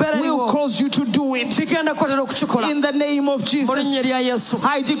will cause you to do it. In the name of Jesus,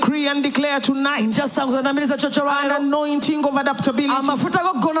 I decree and declare tonight an anointing of adaptability.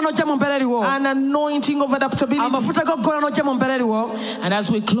 An anointing of adaptability. And as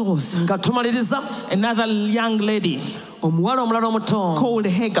we close, another young lady called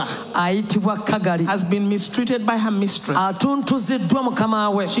Hagar has been mistreated by her mistress.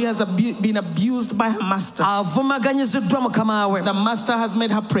 She has been abused by her master. The master has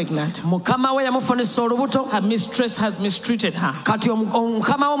made her pregnant. Her mistress has mistreated her.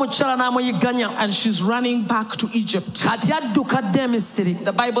 And she's running back to Egypt.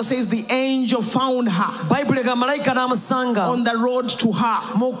 The Bible says the angel found her on the road to her.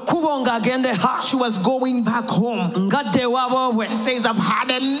 She was going back home. She says, I've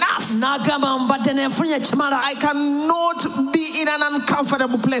had enough. I cannot be in an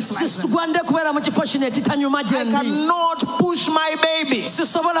uncomfortable place like that. I cannot push my baby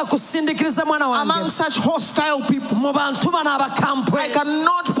among such hostile people. I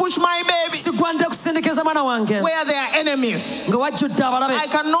cannot push my baby where there are enemies. I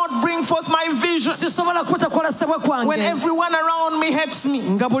cannot bring forth my vision when everyone around me hates me.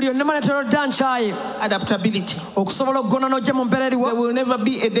 Adaptability. There will never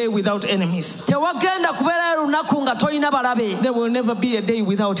be a day without enemies. There will never be a day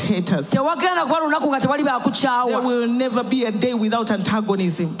without haters. There will never be a day without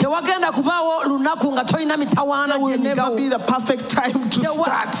antagonism. There will never be the perfect time to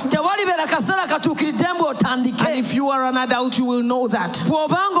start. And if you are an adult, you will know that.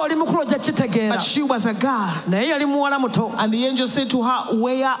 But she was a girl. And the angel said to her,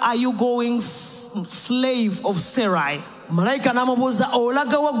 where are you going, slave of Sarai? She said,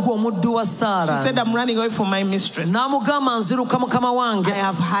 I'm running away from my mistress. I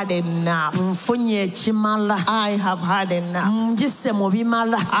have had enough. I have had enough.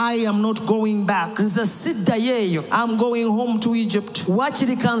 I am not going back. I'm going home to Egypt.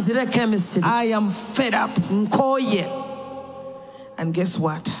 I am fed up. And guess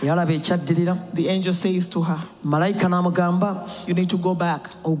what? The angel says to her, you need to go back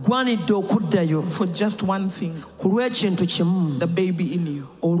for just one thing. The baby in you.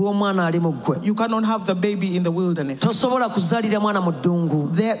 You cannot have the baby in the wilderness.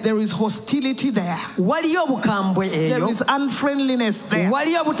 There is hostility there. There is unfriendliness there.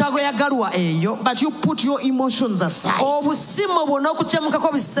 But you put your emotions aside.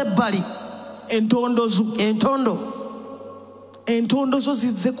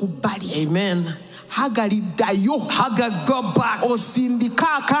 Amen. Hagar, go back.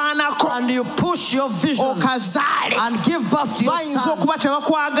 And you push your vision and give birth to your son.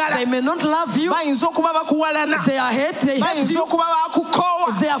 They may not love you. They hate you.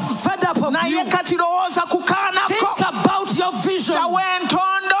 They are fed up of you. Think about your vision.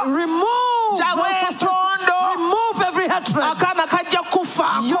 Remove every hatred.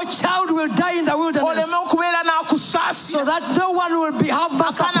 Your child will die in the wilderness so that no one will have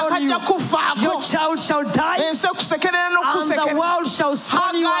mercy upon you. Your child shall die and the world shall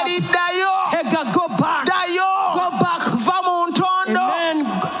scorn you up. Hagar, go back. Go back. Amen.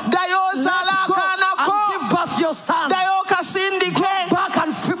 Let go and give birth to your son. Go back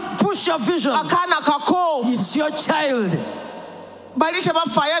and push your vision. It's your child. They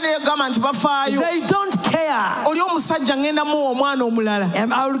don't care.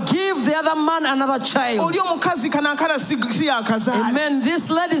 And I will give the other man another child. Amen. This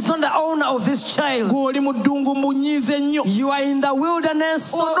lady is not the owner of this child. You are in the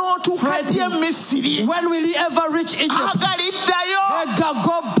wilderness. So when will you ever reach Egypt?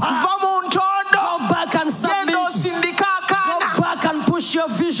 Go back. Go back and submit. Go back and push your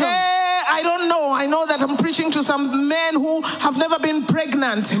vision. I don't know. I know that I'm preaching to some men who have never been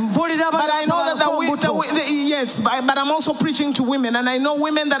pregnant. But I know that yes, but I'm also preaching to women, and I know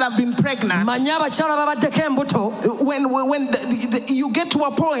women that have been pregnant. When you get to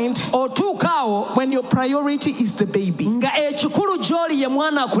a point when your priority is the baby.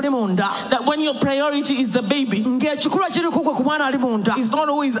 That when your priority is the baby, it's not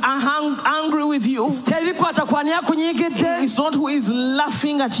who is angry with you. It's not who is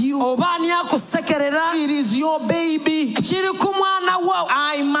laughing at you. It is your baby.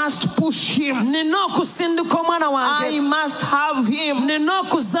 I must push him. I must have him.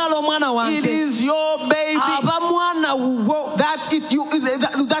 It is your baby.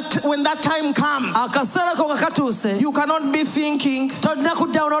 That when that time comes, you cannot be thinking,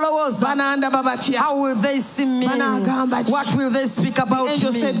 how will they see me? What will they speak about me? The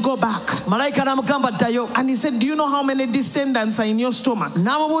angel said, go back. And he said, do you know how many descendants are in your stomach? Do you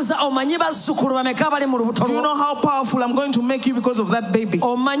know how powerful I'm going to make you because of that baby? Do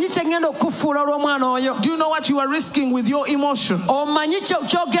you know what you are risking with your emotions?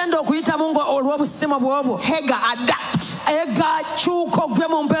 Hagar, adapt.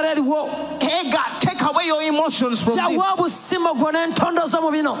 Hagar, take away your emotions from this.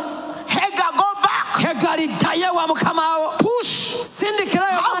 Hagar, go back. Push.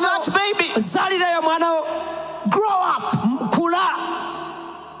 Have that baby. Grow up.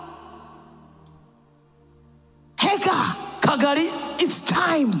 Hagar, it's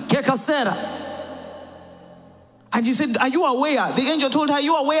time. And she said, are you aware? The angel told her, are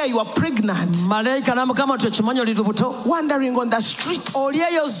you aware you are pregnant? Wandering on the streets. In the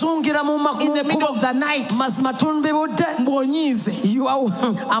middle of the night.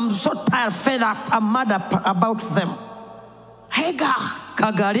 I'm so tired, fed up, I'm mad about them. Hagar,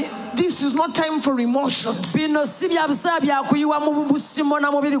 this is not time for emotions.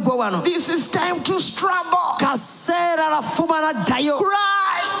 This is time to struggle.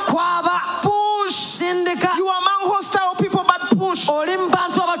 Cry. Push. You among hostile people, but push. You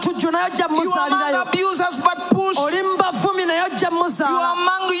among abusers, but push. You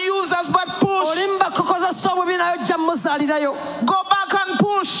among users, but push. Go back and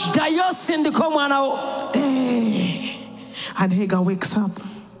push. And Hagar wakes up.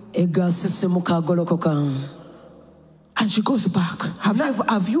 And she goes back.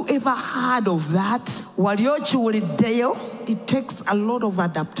 Have you ever heard of that? It takes a lot of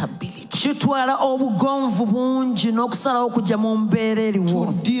adaptability to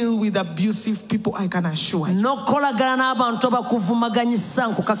deal with abusive people, I can assure you.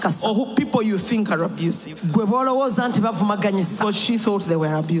 Or who people you think are abusive. Because she thought they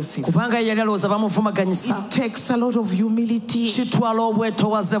were abusive. It takes a lot of humility.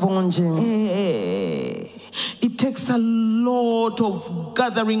 It takes a lot of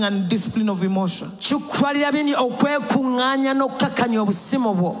gathering and discipline of emotion.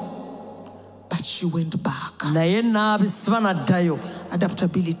 But she went back.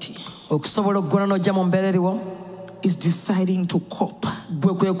 Adaptability is deciding to cope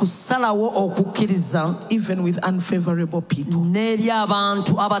even with unfavorable people,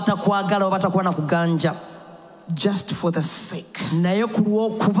 just for the sake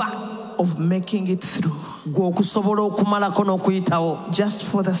of making it through, just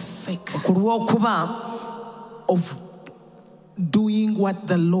for the sake of doing what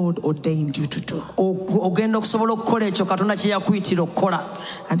the Lord ordained you to do.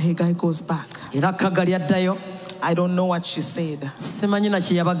 And Hagar goes back. I don't know what she said,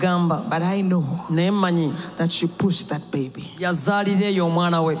 but I know that she pushed that baby.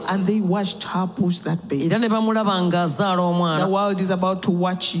 And they watched her push that baby. The world is about to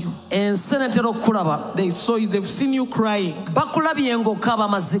watch you. They've seen you crying. They've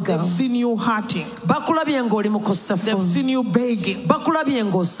seen you hurting. They've seen you begging. But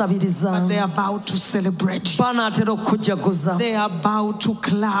they're about to celebrate you. They're about to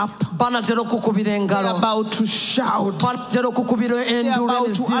clap. They're about to shout. They're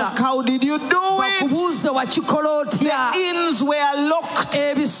about to ask, how did you do it? The inns were locked.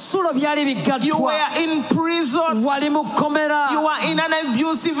 You were in prison. You were in an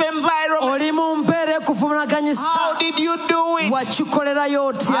abusive environment. How did you do it?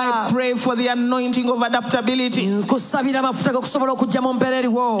 I pray for the anointing of adaptability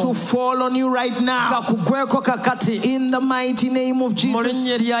to fall on you right now. In the mighty name of Jesus,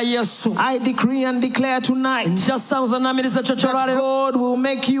 I decree and declare tonight that God will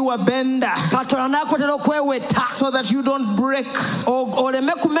make you a bender so that you don't break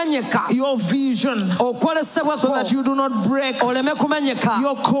your vision, so that you do not break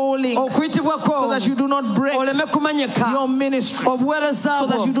your calling, so that you do not break your ministry, so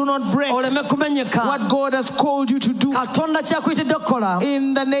that you do not break what God has called you to do.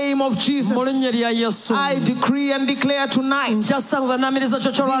 In the name of Jesus, I decree and declare tonight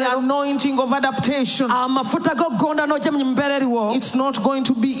the anointing of adaptation. It's not going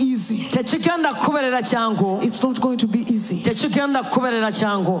to be easy. It's not going to be easy.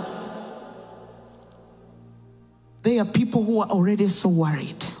 There are people who are already so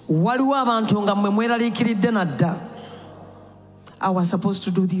worried. I was supposed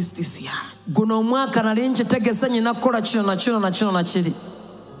to do this year.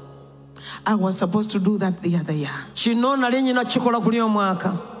 I was supposed to do that the other year.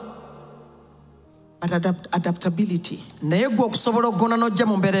 But adaptability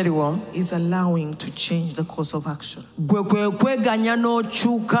is allowing to change the course of action.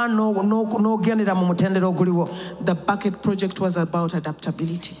 The bucket project was about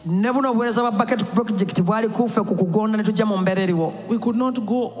adaptability. We could not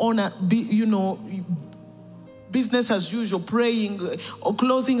go on business as usual, praying or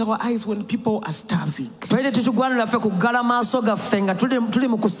closing our eyes when people are starving.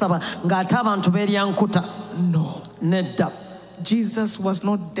 No. Jesus was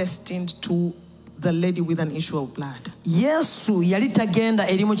not destined to the lady with an issue of blood.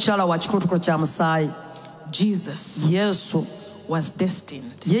 Jesus was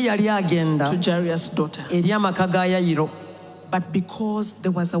destined to Jairus' daughter. But because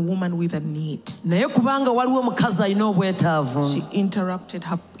there was a woman with a need,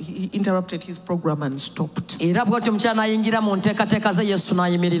 he interrupted his program and stopped. He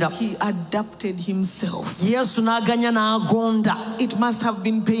adapted himself. It must have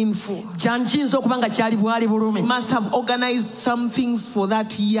been painful. He must have organized some things for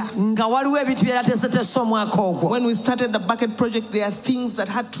that year. When we started the bucket project, there are things that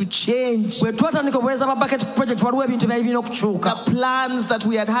had to change. The plans that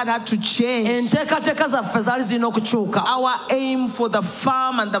we had to change. Our aim for the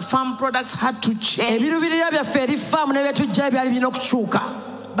farm and the farm products had to change.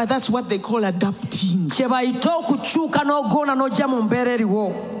 But that's what they call adapting.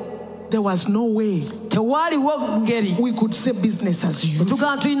 There was no way we could say business as usual.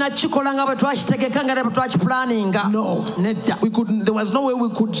 No. There was no way we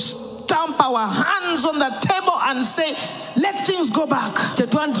could stamp our hands on the table and say, let things go back.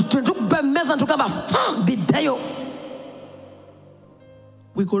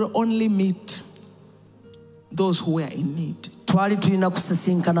 We could only meet those who were in need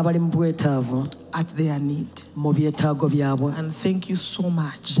at their need. And thank you so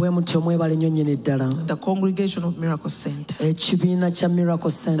much. The Congregation of Miracle Center,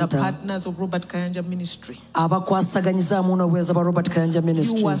 the partners of Robert Kayanja Ministry,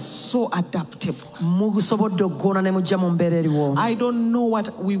 you were so adaptable. I don't know what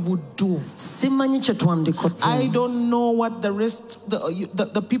we would do. I don't know what the rest,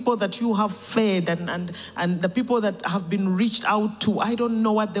 the people that you have fed and the people that have been reached out to, I don't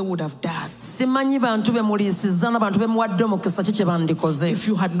know what they would have done if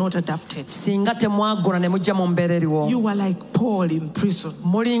you had not adapted. You were like Paul in prison,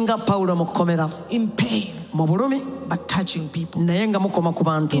 in pain, but touching people,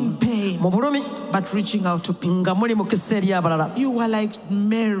 in pain, but reaching out to people. You were like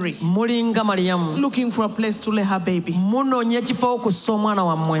Mary, looking for a place to lay her baby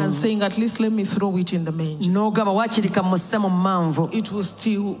and saying, at least let me throw it in the manger. It will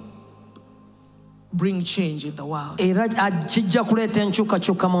still bring change in the world.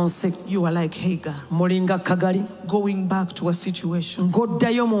 You are like Hagar, going back to a situation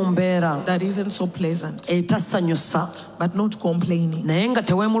that isn't so pleasant, but not complaining,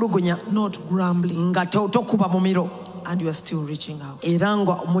 not grumbling, and you are still reaching out.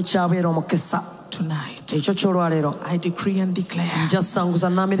 Tonight, I decree and declare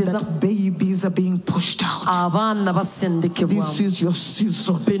that babies are being pushed out. This is your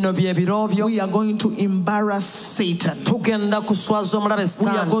season. We are going to embarrass Satan. We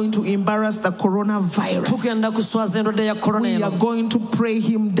are going to embarrass the coronavirus. We are going to pray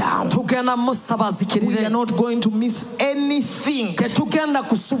him down. We are not going to miss anything that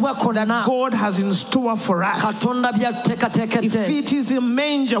God has in store for us. If it is a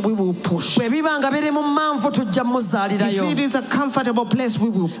manger, we will push. If it is a comfortable place, we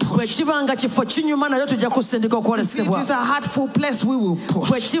will push. If it is a hurtful place, we will push.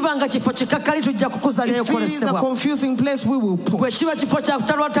 If it is a confusing place, we will push.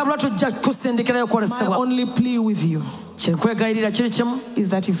 My only plea with you is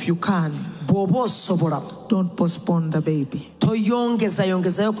that if you can, don't postpone the baby.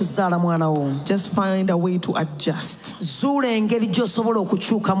 Just find a way to adjust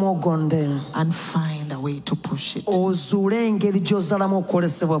and find a way to push it.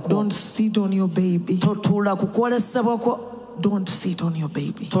 Don't sit on your baby. Don't sit on your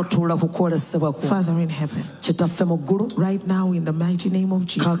baby. Father in heaven, right now in the mighty name of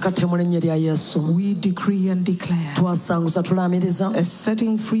Jesus, we decree and declare a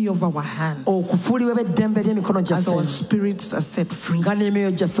setting free of our hands as our spirits are set free.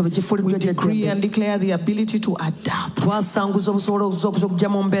 We decree and declare the ability to adapt.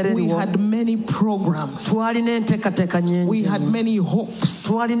 We had many programs. We had many hopes.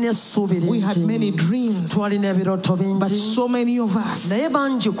 We had many dreams. But so many of us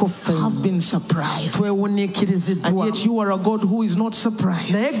have been surprised. And yet you are a God who is not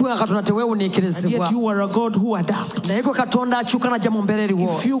surprised. And yet you are a God who adapts.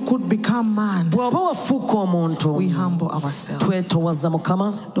 If you could become man, we humble ourselves.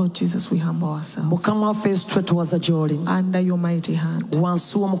 Lord Jesus, we humble ourselves under your mighty hand.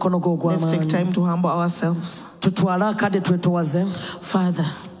 Let's take time to humble ourselves. Father,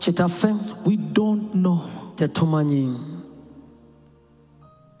 we don't know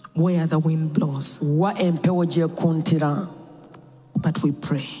where the wind blows, but we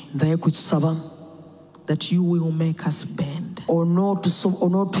pray that you will make us bend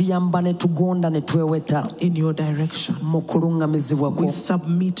in your direction. We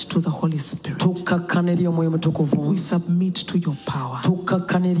submit to the Holy Spirit. We submit to your power.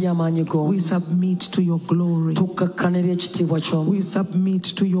 We submit to your glory. We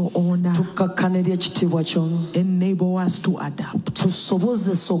submit to your honor. Enable us to adapt.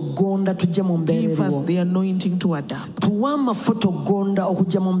 Give us the anointing to adapt.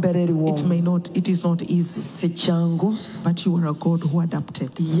 It is not easy, but you are a God who adapted.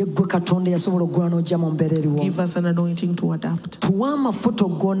 Give us an anointing to adapt.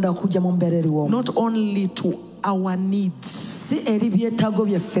 Not only to our needs,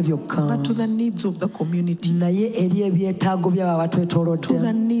 but to the needs of the community, to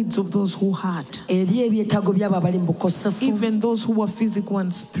the needs of those who hurt, even those who are physical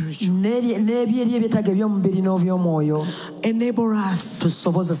and spiritual. Enable us to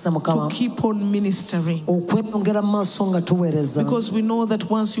keep on ministering, because we know that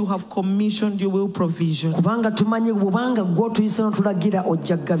once you have commissioned, you will provision.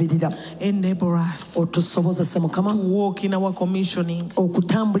 Enable us to walk in our commissioning,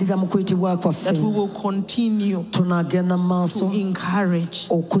 that we will continue to encourage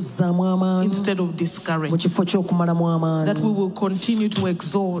instead of discourage, that we will continue to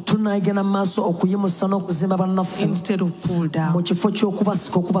exhort instead of pull down,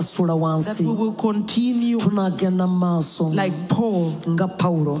 that we will continue like Paul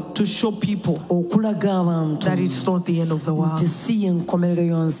to show people that it's not the end of the world,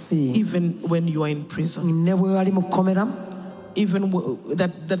 even when you are in prison. Even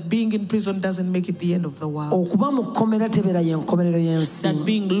that being in prison doesn't make it the end of the world. That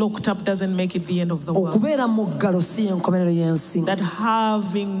being locked up doesn't make it the end of the world. That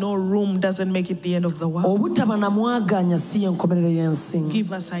having no room doesn't make it the end of the world.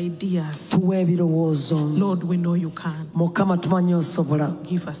 Give us ideas. Lord, we know you can.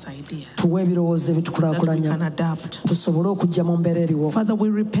 Give us ideas that we can adapt. Father, we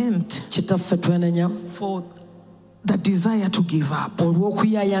repent for the desire to give up,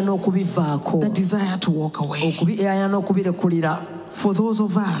 the desire to walk away. For those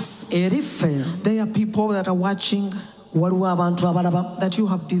of us, there are people that are watching that you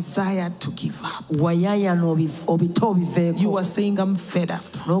have desired to give up. You are saying, I'm fed up.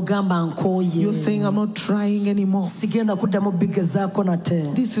 You're saying, I'm not trying anymore.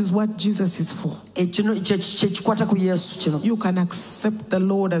 This is what Jesus is for. You can accept the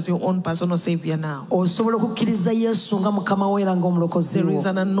Lord as your own personal Savior now. There is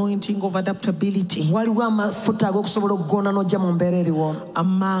an anointing of adaptability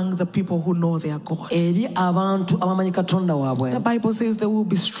among the people who know their God. The Bible says they will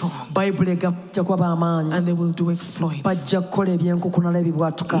be strong and they will do exploits.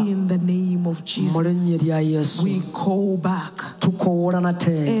 In the name of Jesus, we call back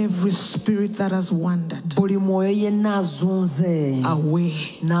every spirit that has wandered away,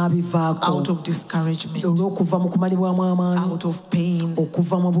 out of discouragement, out of pain,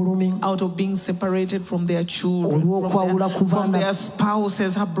 out of being separated from their children, from their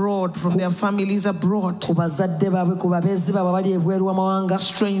spouses abroad, from their families abroad.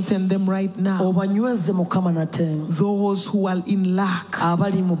 Strengthen them right now. Those who are in lack,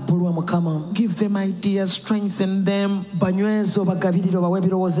 give them ideas, strengthen them,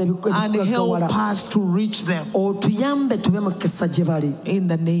 and help us to reach them. In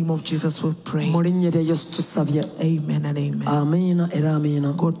the name of Jesus we pray. Amen and amen.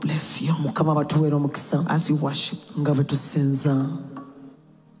 God bless you as you worship.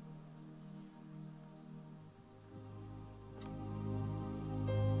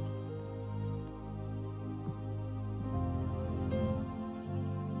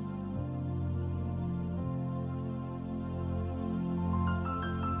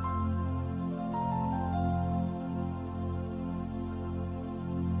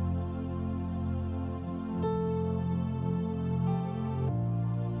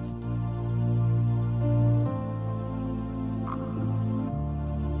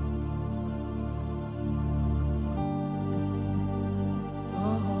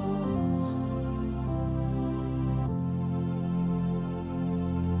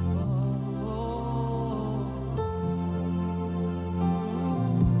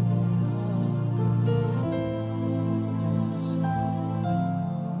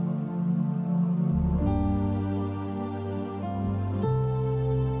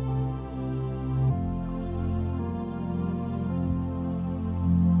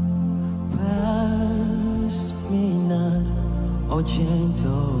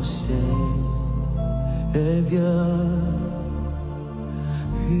 gentle Savior,